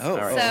okay. is. Oh,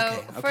 right.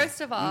 So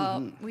first of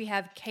all, we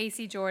have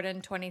Casey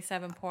Jordan,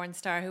 27 porn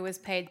star, who was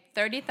paid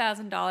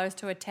 $30,000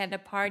 to attend a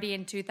party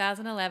in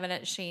 2011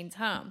 at Sheen's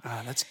home.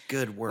 Ah, that's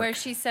good work. Where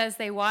she says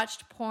they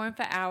watched porn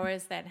for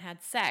hours, then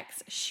had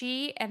sex.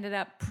 She ended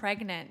up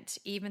pregnant,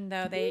 even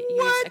though they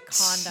used a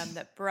condom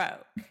that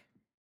broke.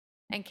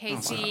 And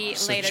Casey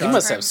later... She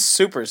must have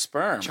super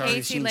sperm.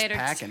 Casey later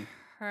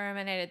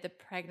terminated the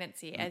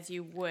pregnancy, as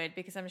you would,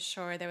 because I'm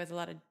sure there was a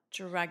lot of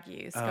drug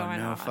use going on.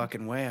 No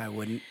fucking way I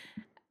wouldn't.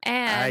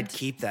 And I'd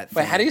keep that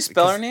thing. Wait, how do you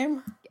spell her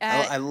name?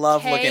 I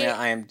love looking at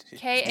IMDb.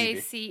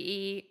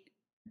 Kacey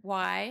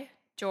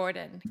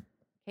Jordan.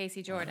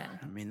 Casey Jordan.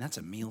 I mean, that's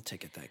a meal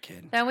ticket, that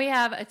kid. Then we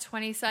have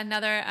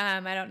another,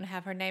 I don't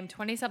have her name,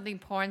 20-something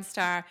porn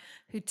star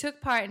who took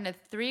part in a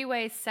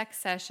 3-way sex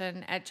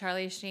session at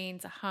Charlie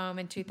Sheen's home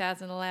in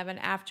 2011,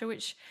 after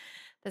which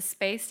the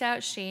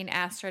spaced-out Sheen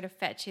asked her to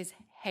fetch his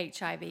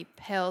HIV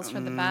pills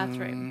from the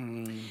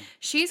bathroom.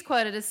 She's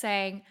quoted as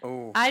saying,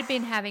 I'd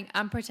been having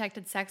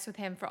unprotected sex with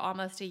him for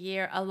almost a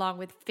year, along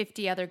with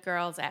 50 other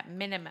girls at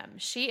minimum.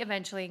 She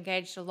eventually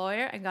engaged a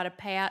lawyer and got a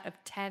payout of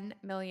 $10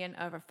 million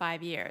over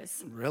 5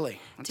 years.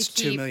 Really? That's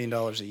 $2 million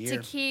a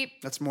year.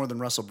 That's more than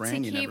Russell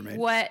Brand you never made.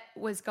 What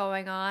was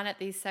going on at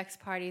these sex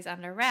parties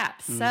under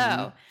wraps.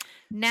 So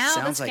now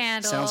the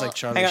scandal... sounds like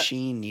Charlie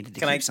Sheen needed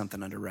to keep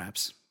something under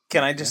wraps.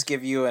 Can I just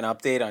give you an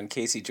update on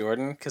Casey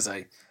Jordan? Because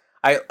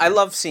I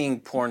love seeing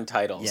porn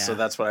titles, so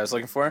that's what I was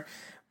looking for.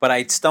 But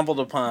I stumbled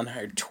upon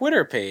her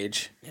Twitter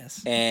page,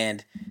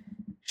 and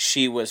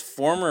she was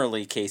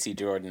formerly Casey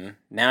Jordan.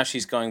 Now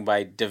she's going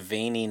by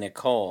Devaney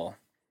Nicole.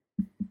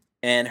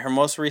 And her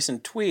most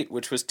recent tweet,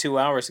 which was 2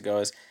 hours ago,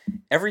 is,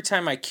 every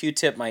time I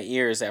Q-tip my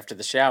ears after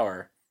the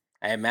shower,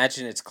 I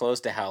imagine it's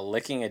close to how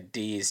licking a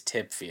D's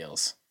tip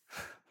feels.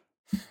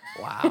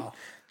 Wow.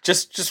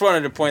 Just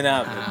wanted to point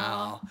out.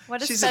 Wow.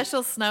 What a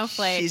special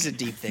snowflake. She's a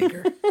deep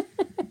thinker.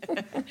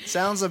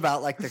 Sounds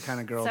about like the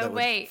kind of girl that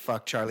would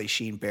fuck Charlie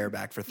Sheen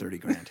bareback for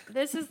 $30,000.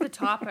 This is the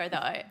topper,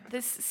 though.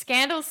 This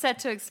scandal's set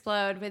to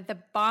explode with the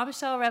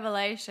bombshell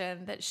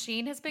revelation that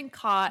Sheen has been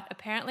caught,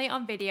 apparently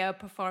on video,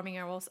 performing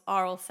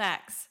oral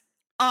sex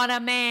on a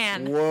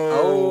man.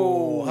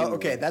 Whoa.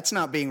 Okay, that's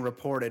not being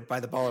reported by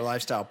the Baller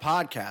Lifestyle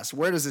podcast.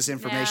 Where does this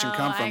information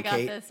come from, Kate?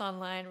 I got this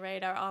online,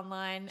 Radar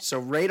Online. So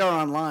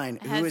Radar Online,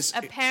 who is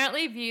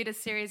apparently viewed a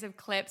series of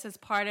clips as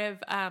part of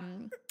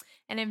an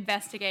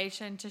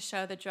investigation to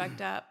show the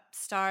drugged up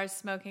stars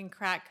smoking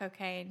crack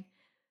cocaine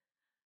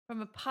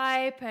from a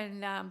pipe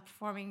and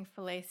performing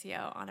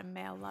fellatio on a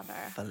male lover.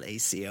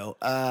 Fellatio.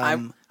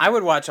 I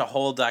would watch a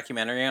whole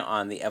documentary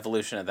on the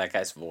evolution of that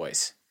guy's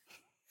voice.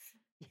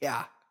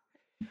 Yeah.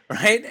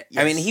 Right?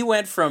 Yes. I mean, he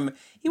went from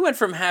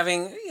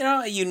having,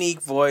 a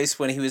unique voice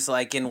when he was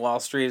like in Wall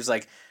Street. He was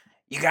like,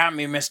 "You got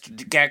me,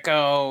 Mr.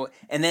 Gecko."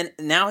 And then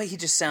now he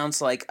just sounds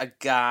like a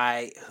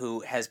guy who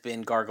has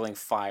been gargling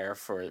fire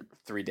for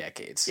 3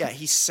 decades. Yeah,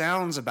 he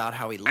sounds about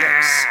how he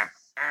looks.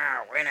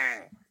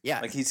 Winning.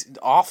 Yeah. Like he's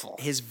awful.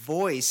 His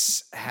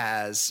voice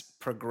has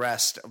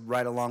progressed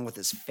right along with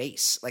his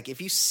face. Like if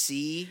you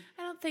see...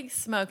 I don't think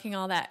smoking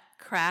all that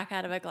crack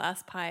out of a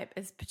glass pipe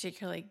is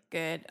particularly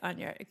good on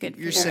your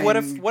You're saying what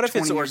if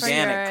it's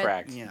organic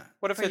crack? Yeah.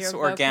 What if it's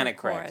organic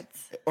crack?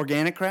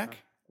 Organic crack?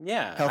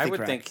 Yeah, healthy I would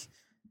crack. think.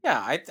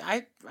 Yeah,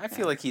 I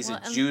feel like he's a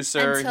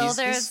juicer. Until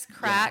there's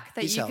crack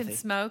that you can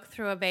smoke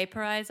through a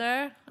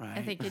vaporizer, right.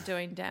 I think you're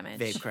doing damage.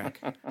 Vape crack.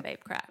 Vape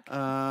crack.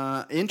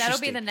 Interesting. That'll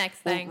be the next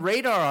thing. Well,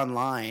 Radar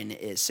Online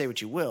is, say what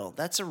you will,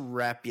 that's a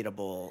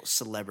reputable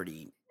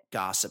celebrity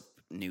gossip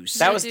news.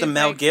 That was the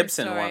Mel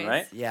Gibson one,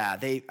 right? Yeah,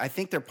 I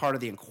think they're part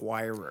of the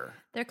Inquirer.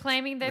 They're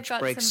claiming they've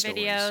got some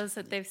videos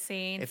that they've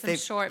seen, some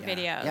short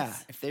videos. Yeah,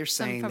 if they're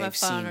saying they've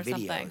seen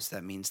videos,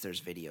 that means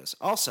there's videos.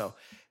 Also,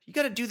 you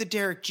got to do the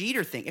Derek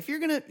Jeter thing. If you're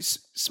going to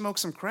smoke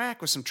some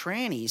crack with some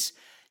trannies,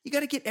 you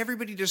got to get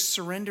everybody to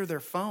surrender their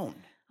phone.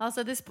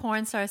 Also, this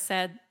porn star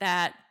said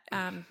that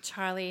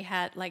Charlie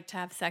had liked to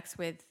have sex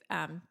with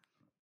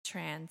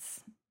trans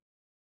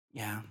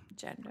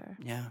gender.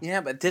 Yeah.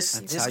 Yeah, but this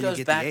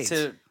goes back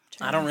to,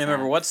 I don't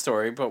remember what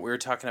story, but we were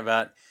talking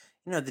about,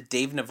 the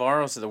Dave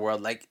Navarros of the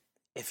world. Like,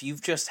 if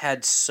you've just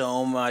had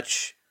so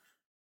much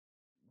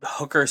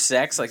hooker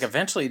sex, like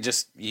eventually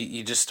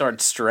you just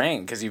start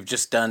straying because you've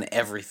just done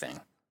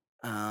everything.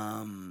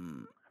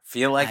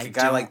 Feel like a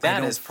guy like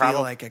that is probably... I don't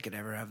feel like I could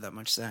ever have that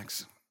much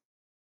sex.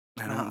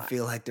 I don't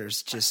feel like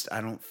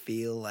I don't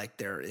feel like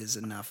there is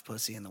enough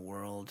pussy in the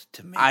world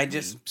to make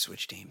me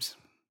switch teams.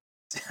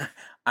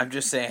 I'm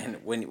just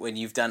saying, when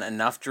you've done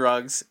enough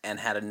drugs and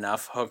had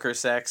enough hooker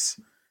sex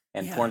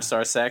and porn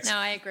star sex, no,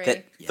 I agree.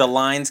 That the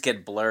lines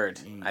get blurred.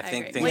 I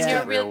think agree. Things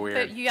get real weird.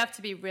 But you have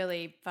to be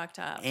really fucked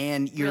up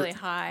and you're really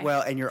high.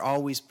 Well, and you're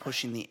always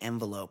pushing the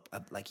envelope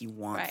up, like you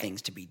want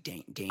things to be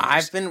dangerous.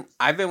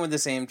 I've been with the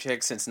same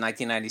chick since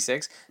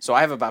 1996, so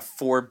I have about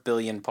 4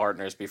 billion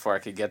partners before I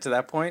could get to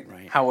that point.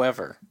 Right.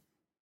 However,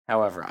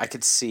 I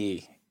could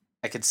see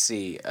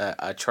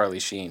a Charlie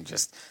Sheen.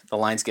 Just the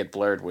lines get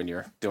blurred when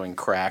you're doing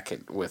crack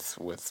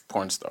with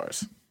porn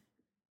stars.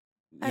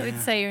 I would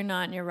say you're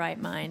not in your right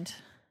mind.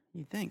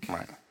 You think?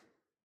 Right.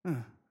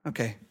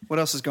 Okay. What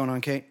else is going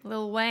on, Kate?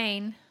 Lil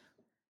Wayne.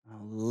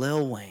 Oh,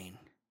 Lil Wayne.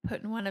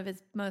 Putting one of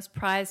his most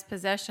prized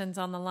possessions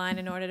on the line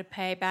in order to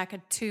pay back a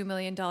 $2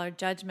 million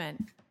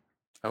judgment.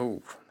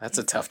 Oh, that's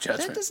a tough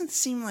judgment. That doesn't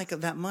seem like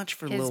that much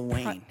for Lil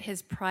Wayne.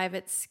 His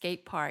private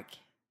skate park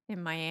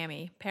in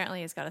Miami.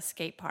 Apparently he's got a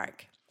skate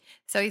park.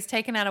 So he's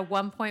taken out a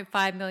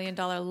 $1.5 million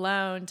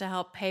loan to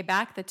help pay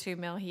back the $2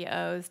 million he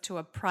owes to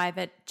a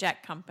private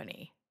jet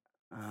company.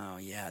 Oh,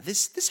 yeah.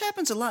 This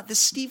happens a lot. This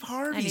Steve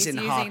Harvey's in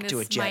hock to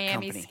a jet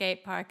Miami company.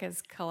 skate park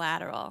as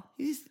collateral.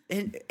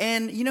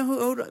 And you know who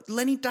owed?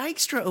 Lenny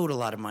Dykstra owed a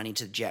lot of money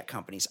to jet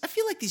companies. I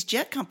feel like these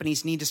jet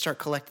companies need to start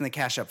collecting the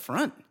cash up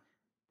front.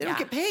 They don't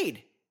get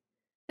paid.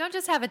 Don't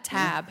just have a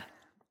tab.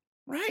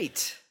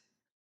 Right.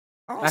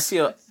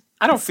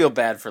 I don't feel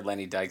bad for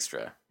Lenny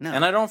Dykstra. No.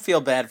 And I don't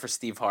feel bad for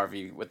Steve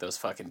Harvey with those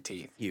fucking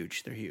teeth.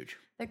 Huge. They're huge.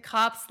 The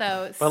cops,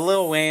 though. But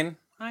Lil Wayne,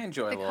 I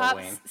enjoy Lil Wayne. The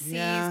cops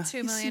seized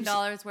 $2 million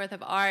worth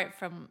of art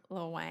from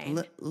Lil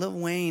Wayne. Lil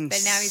Wayne.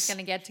 But now he's going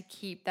to get to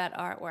keep that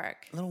artwork.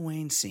 Lil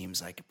Wayne seems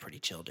like a pretty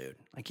chill dude.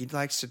 Like he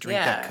likes to drink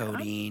that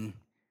codeine.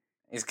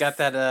 He's got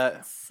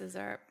that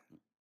scissor.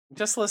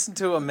 Just listen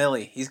to a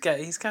Millie. He's got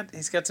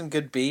some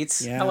good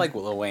beats. Yeah. I like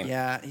Lil Wayne.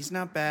 Yeah, he's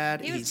not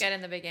bad. He was good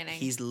in the beginning.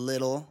 He's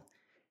little.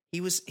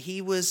 He's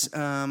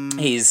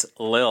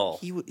Lil.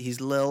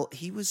 He's Lil.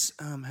 He was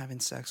having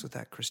sex with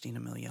that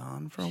Christina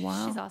Milian for a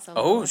while. She's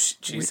also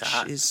she's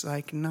hot. Which is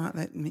like not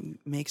that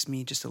makes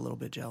me just a little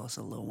bit jealous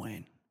of Lil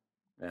Wayne.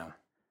 Yeah.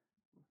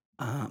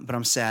 But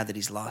I'm sad that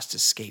he's lost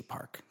his skate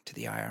park to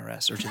the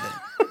IRS or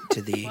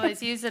to the. Well,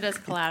 he's used it as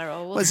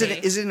collateral. We'll is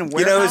it in a warehouse?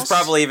 You know who's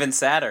probably even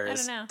sadder I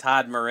is don't know.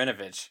 Todd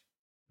Marinovich.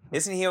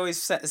 Isn't he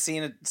always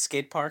seen at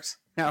skate parks?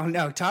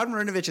 No. Todd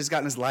Marinovich has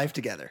gotten his life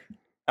together.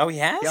 Oh, he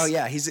has? Oh,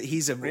 yeah.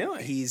 He's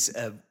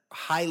a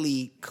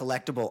highly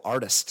collectible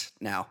artist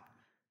now.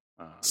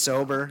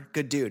 Sober,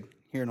 good dude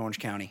here in Orange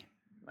County.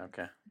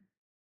 Okay.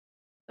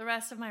 The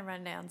rest of my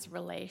rundown's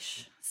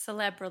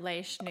celeb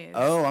relation news.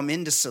 Oh, I'm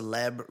into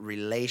celeb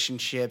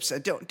relationships.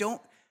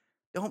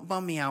 Don't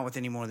bum me out with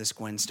any more of this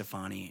Gwen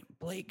Stefani,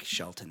 Blake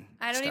Shelton.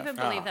 I don't stuff. even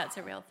believe that's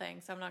a real thing,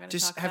 so I'm not going to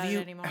talk about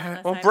it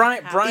anymore. Well,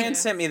 Brian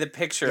sent me the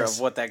picture of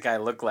what that guy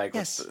looked like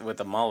with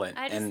the mullet,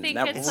 and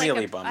that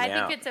really bummed me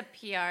out. I think it's a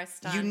PR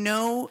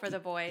stunt. For The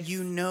Voice.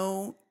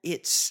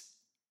 It's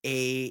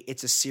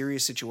a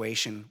serious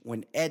situation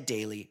when Ed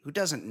Daly, who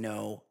doesn't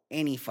know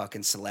any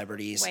fucking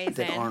celebrities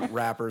aren't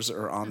rappers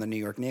or on the New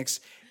York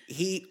Knicks,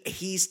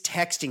 he's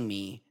texting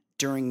me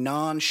during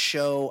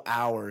non-show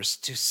hours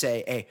to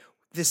say, "Hey,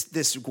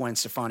 this Gwen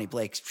Stefani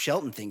Blake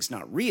Shelton thing's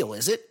not real,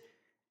 is it?"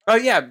 Oh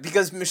yeah,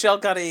 because Michelle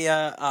got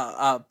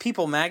a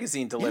People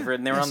magazine delivered,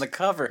 and they were on the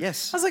cover.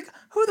 Yes, I was like,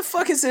 "Who the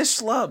fuck is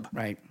this schlub?"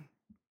 Right.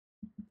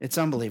 It's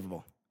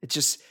unbelievable. It's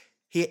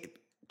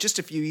just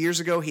a few years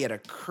ago he had a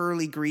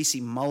curly,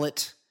 greasy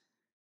mullet.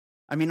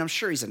 I mean, I'm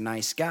sure he's a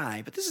nice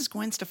guy, but this is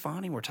Gwen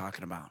Stefani we're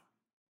talking about.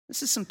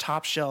 This is some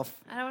top shelf.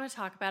 I don't want to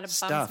talk about it.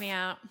 Stuff. Bums me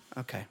out.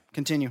 Okay,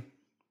 continue.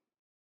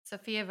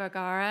 Sofia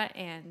Vergara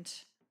and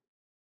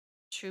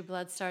True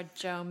Blood star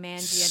Joe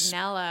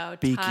Manganiello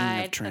Speaking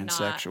tied of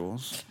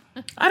transsexuals.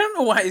 I don't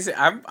know why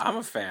I'm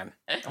a fan.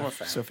 I'm a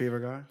fan. Sofia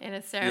Vergara? In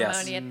a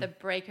ceremony at the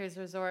Breakers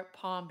Resort,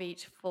 Palm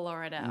Beach,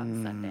 Florida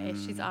on Sunday.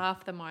 She's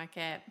off the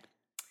market.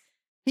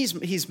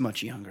 He's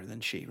much younger than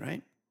she,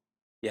 right?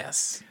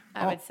 Yes.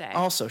 I would say.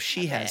 Also,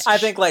 she has... I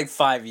think like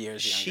 5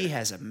 years younger. She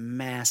has a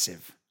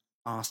massive,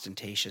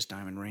 ostentatious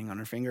diamond ring on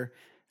her finger.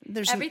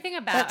 Everything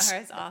about her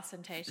is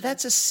ostentatious.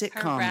 That's a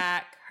sitcom. Her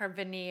rack, her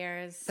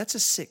veneers. That's a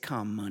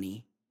sitcom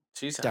money.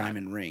 She's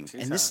diamond ring.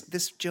 And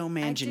this Joe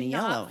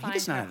Manganiello, he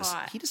does not have a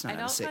sitcom. I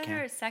don't find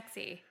her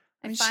sexy.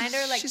 I find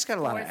her she's got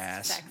a lot of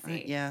ass.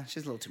 Sexy. Yeah,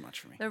 she's a little too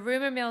much for me. The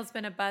rumor mill's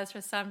been a buzz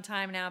for some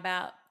time now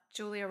about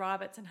Julia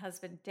Roberts and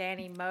husband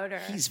Danny Moder.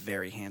 He's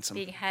very handsome.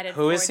 Being headed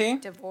Who for is he?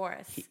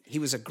 divorce. He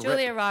was a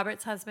Julia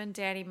Roberts' husband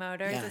Danny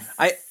Moder. Yeah.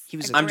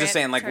 I'm just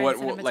saying, like what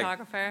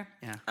cinematographer.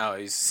 Yeah. Oh,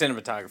 he's a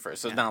cinematographer,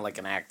 so it's not like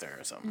an actor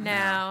or something.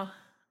 No.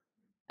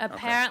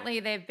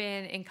 Apparently, they've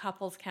been in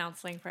couples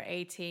counseling for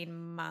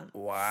 18 months.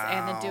 Wow.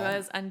 And the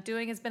duo's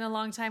undoing has been a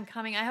long time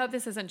coming. I hope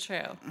this isn't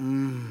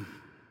true.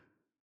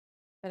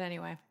 But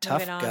anyway,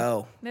 tough moving on.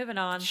 go. Moving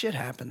on. Shit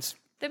happens.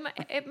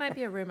 It might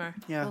be a rumor.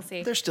 Yeah. We'll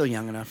see. They're still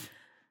young enough.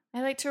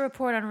 I like to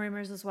report on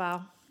rumors as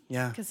well.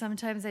 Yeah. Because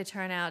sometimes they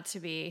turn out to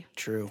be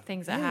true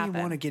things that happen.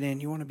 You want to get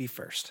in. You want to be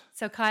first.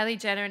 So Kylie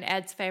Jenner and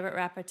Ed's favorite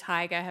rapper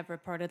Tyga have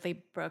reportedly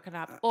broken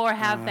up. Or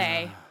have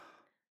they?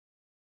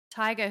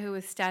 Tyga, who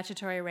was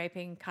statutory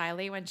raping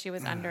Kylie when she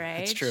was underage.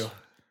 That's true.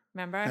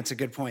 Remember? That's a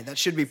good point. That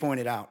should be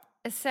pointed out.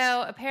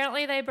 So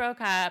apparently they broke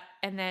up,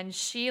 and then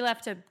she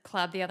left a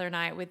club the other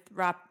night with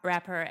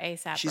rapper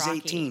A$AP Rocky. She's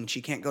 18.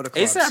 She can't go to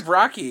clubs.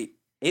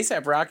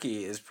 A$AP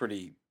Rocky is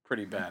pretty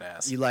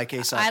badass. You like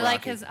A$AP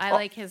Rocky? I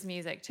like his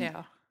music too.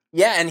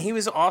 Yeah, and he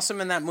was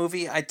awesome in that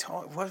movie.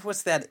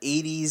 What's that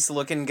 80s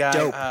looking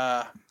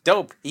guy?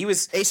 Dope. He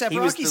was A$AP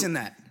Rocky's in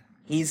that.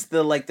 He's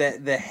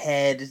the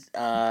head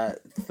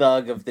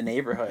thug of the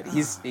neighborhood.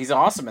 He's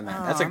awesome in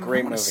that. That's a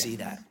great movie. See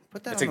that.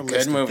 Put that it's on a the good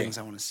list movie. Of things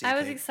I want to see. I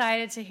was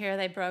excited to hear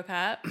they broke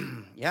up.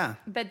 Yeah.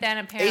 But then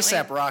apparently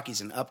A$AP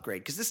Rocky's an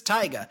upgrade because this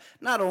Tyga,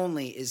 not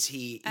only is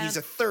he's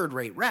a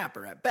third-rate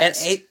rapper at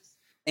best. And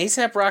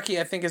A$AP Rocky,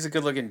 I think, is a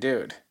good-looking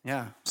dude.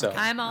 Yeah. So okay.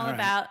 I'm all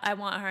about. I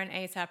want her and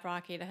A$AP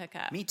Rocky to hook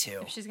up. Me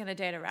too. If she's gonna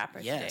date a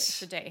rapper, she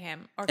should date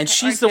him. And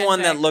she's the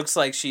one that looks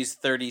like she's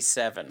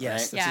 37.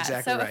 Yes, right? that's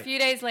exactly right. So a few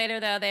days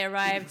later, though, they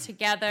arrived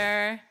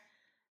together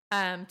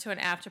to an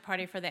after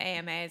party for the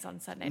AMAs on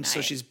Sunday night. So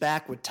she's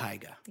back with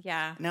Tyga.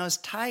 Yeah. Now is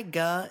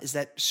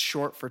that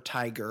short for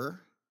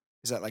tiger?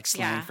 Is that like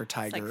slang for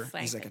tiger?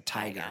 He's like a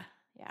tiger.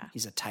 Yeah.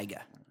 He's a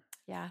tiger.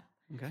 Yeah.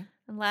 Okay.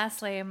 And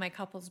lastly, my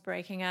couple's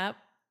breaking up.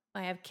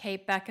 I have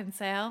Kate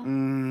Beckinsale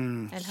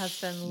and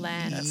husband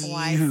Len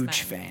Wiseman.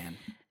 Huge fan.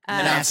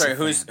 And I'm sorry,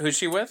 who's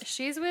she with?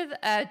 She's with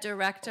a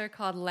director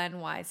called Len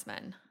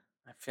Wiseman.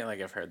 I feel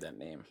like I've heard that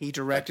name. He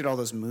directed all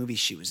those movies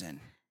she was in.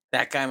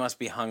 That guy must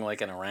be hung like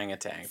an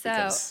orangutan.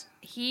 So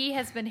he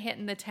has been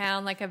hitting the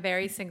town like a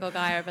very single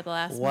guy over the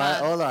last month.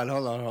 Hold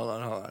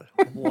on.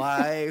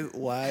 Why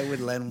would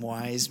Len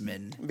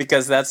Wiseman?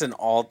 Because that's an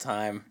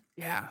all-time.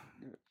 Yeah.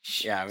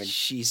 I mean,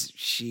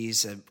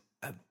 she's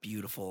a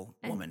beautiful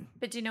woman.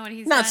 But do you know what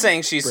he's not done?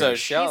 saying she's so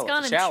shallow. He's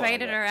gone and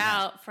traded her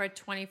out for a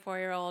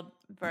 24-year-old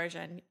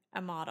version,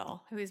 a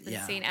model who's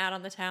been seen out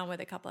on the town with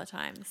a couple of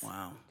times.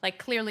 Wow. Like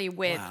clearly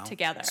with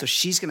together. So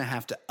she's going to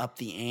have to up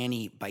the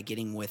ante by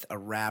getting with a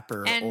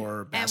rapper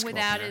or basketball and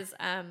without player. his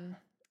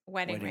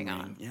wedding ring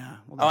on. Yeah.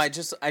 Well, I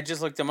just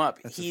looked him up.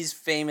 He's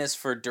famous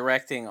for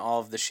directing all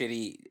of the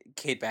shitty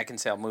Kate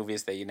Beckinsale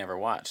movies that you never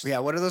watched. Yeah,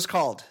 what are those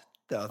called?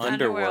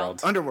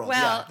 Underworld. Well,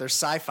 yeah, they're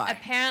sci-fi.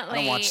 Apparently,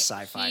 I don't watch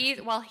sci-fi. He's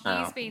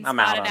being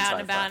spotted out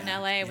and about in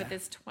LA with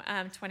this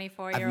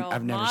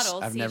 24-year-old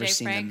model, I've CJ never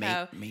seen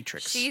Franco. the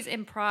Matrix. She's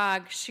in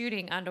Prague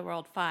shooting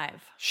Underworld 5.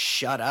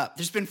 Shut up.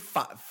 There's been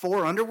 4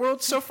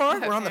 Underworlds so far.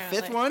 We're on the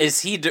 5th one. Is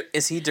he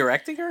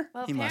directing her?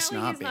 Well, he must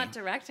not he's be. Not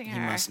directing her.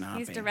 He must not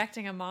He's be.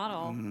 directing a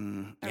model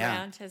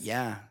around his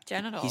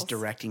genitals. He's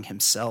directing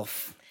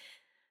himself.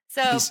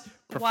 So He's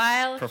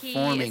while he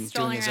performing, is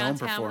strolling doing his around own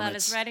town without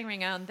his performance. wedding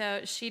ring on, though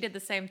she did the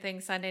same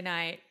thing Sunday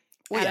night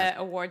at an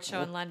award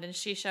show in London.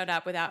 She showed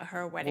up without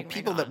her wedding ring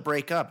people on. that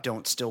break up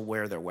don't still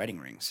wear their wedding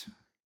rings.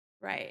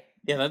 Right.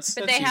 Yeah, but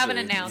they haven't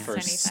announced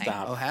anything.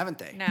 Stop. Oh, haven't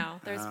they?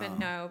 No, there's been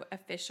no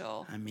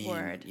official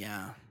word.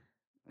 Yeah,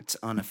 it's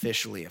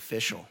unofficially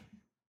official.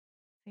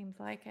 Seems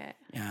like it.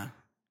 Yeah,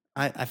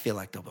 I feel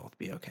like they'll both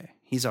be okay.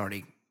 He's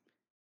already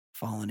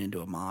fallen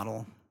into a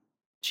model.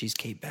 She's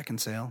Kate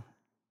Beckinsale.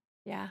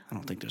 Yeah. I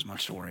don't think there's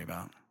much to worry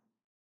about.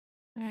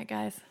 All right,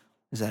 guys.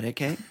 Is that it,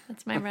 Kate?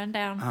 That's my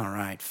rundown. All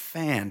right.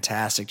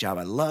 Fantastic job.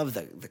 I love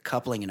the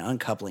coupling and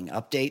uncoupling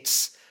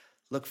updates.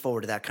 Look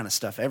forward to that kind of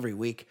stuff every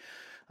week.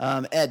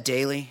 Ed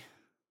Daly,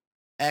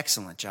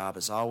 excellent job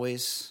as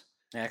always.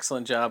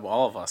 Excellent job,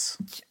 all of us.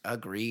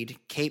 Agreed.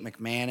 Kate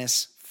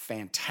McManus,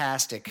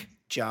 fantastic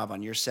job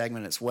on your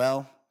segment as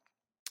well.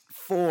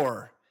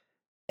 For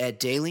Ed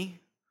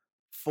Daly,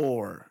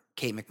 for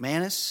Kate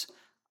McManus,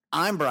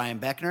 I'm Brian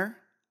Beckner.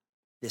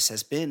 This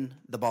has been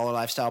the Baller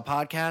Lifestyle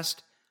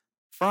Podcast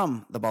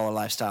from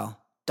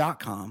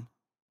theballerlifestyle.com.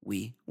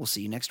 We will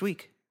see you next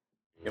week.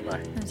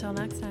 Goodbye. Until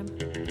next time.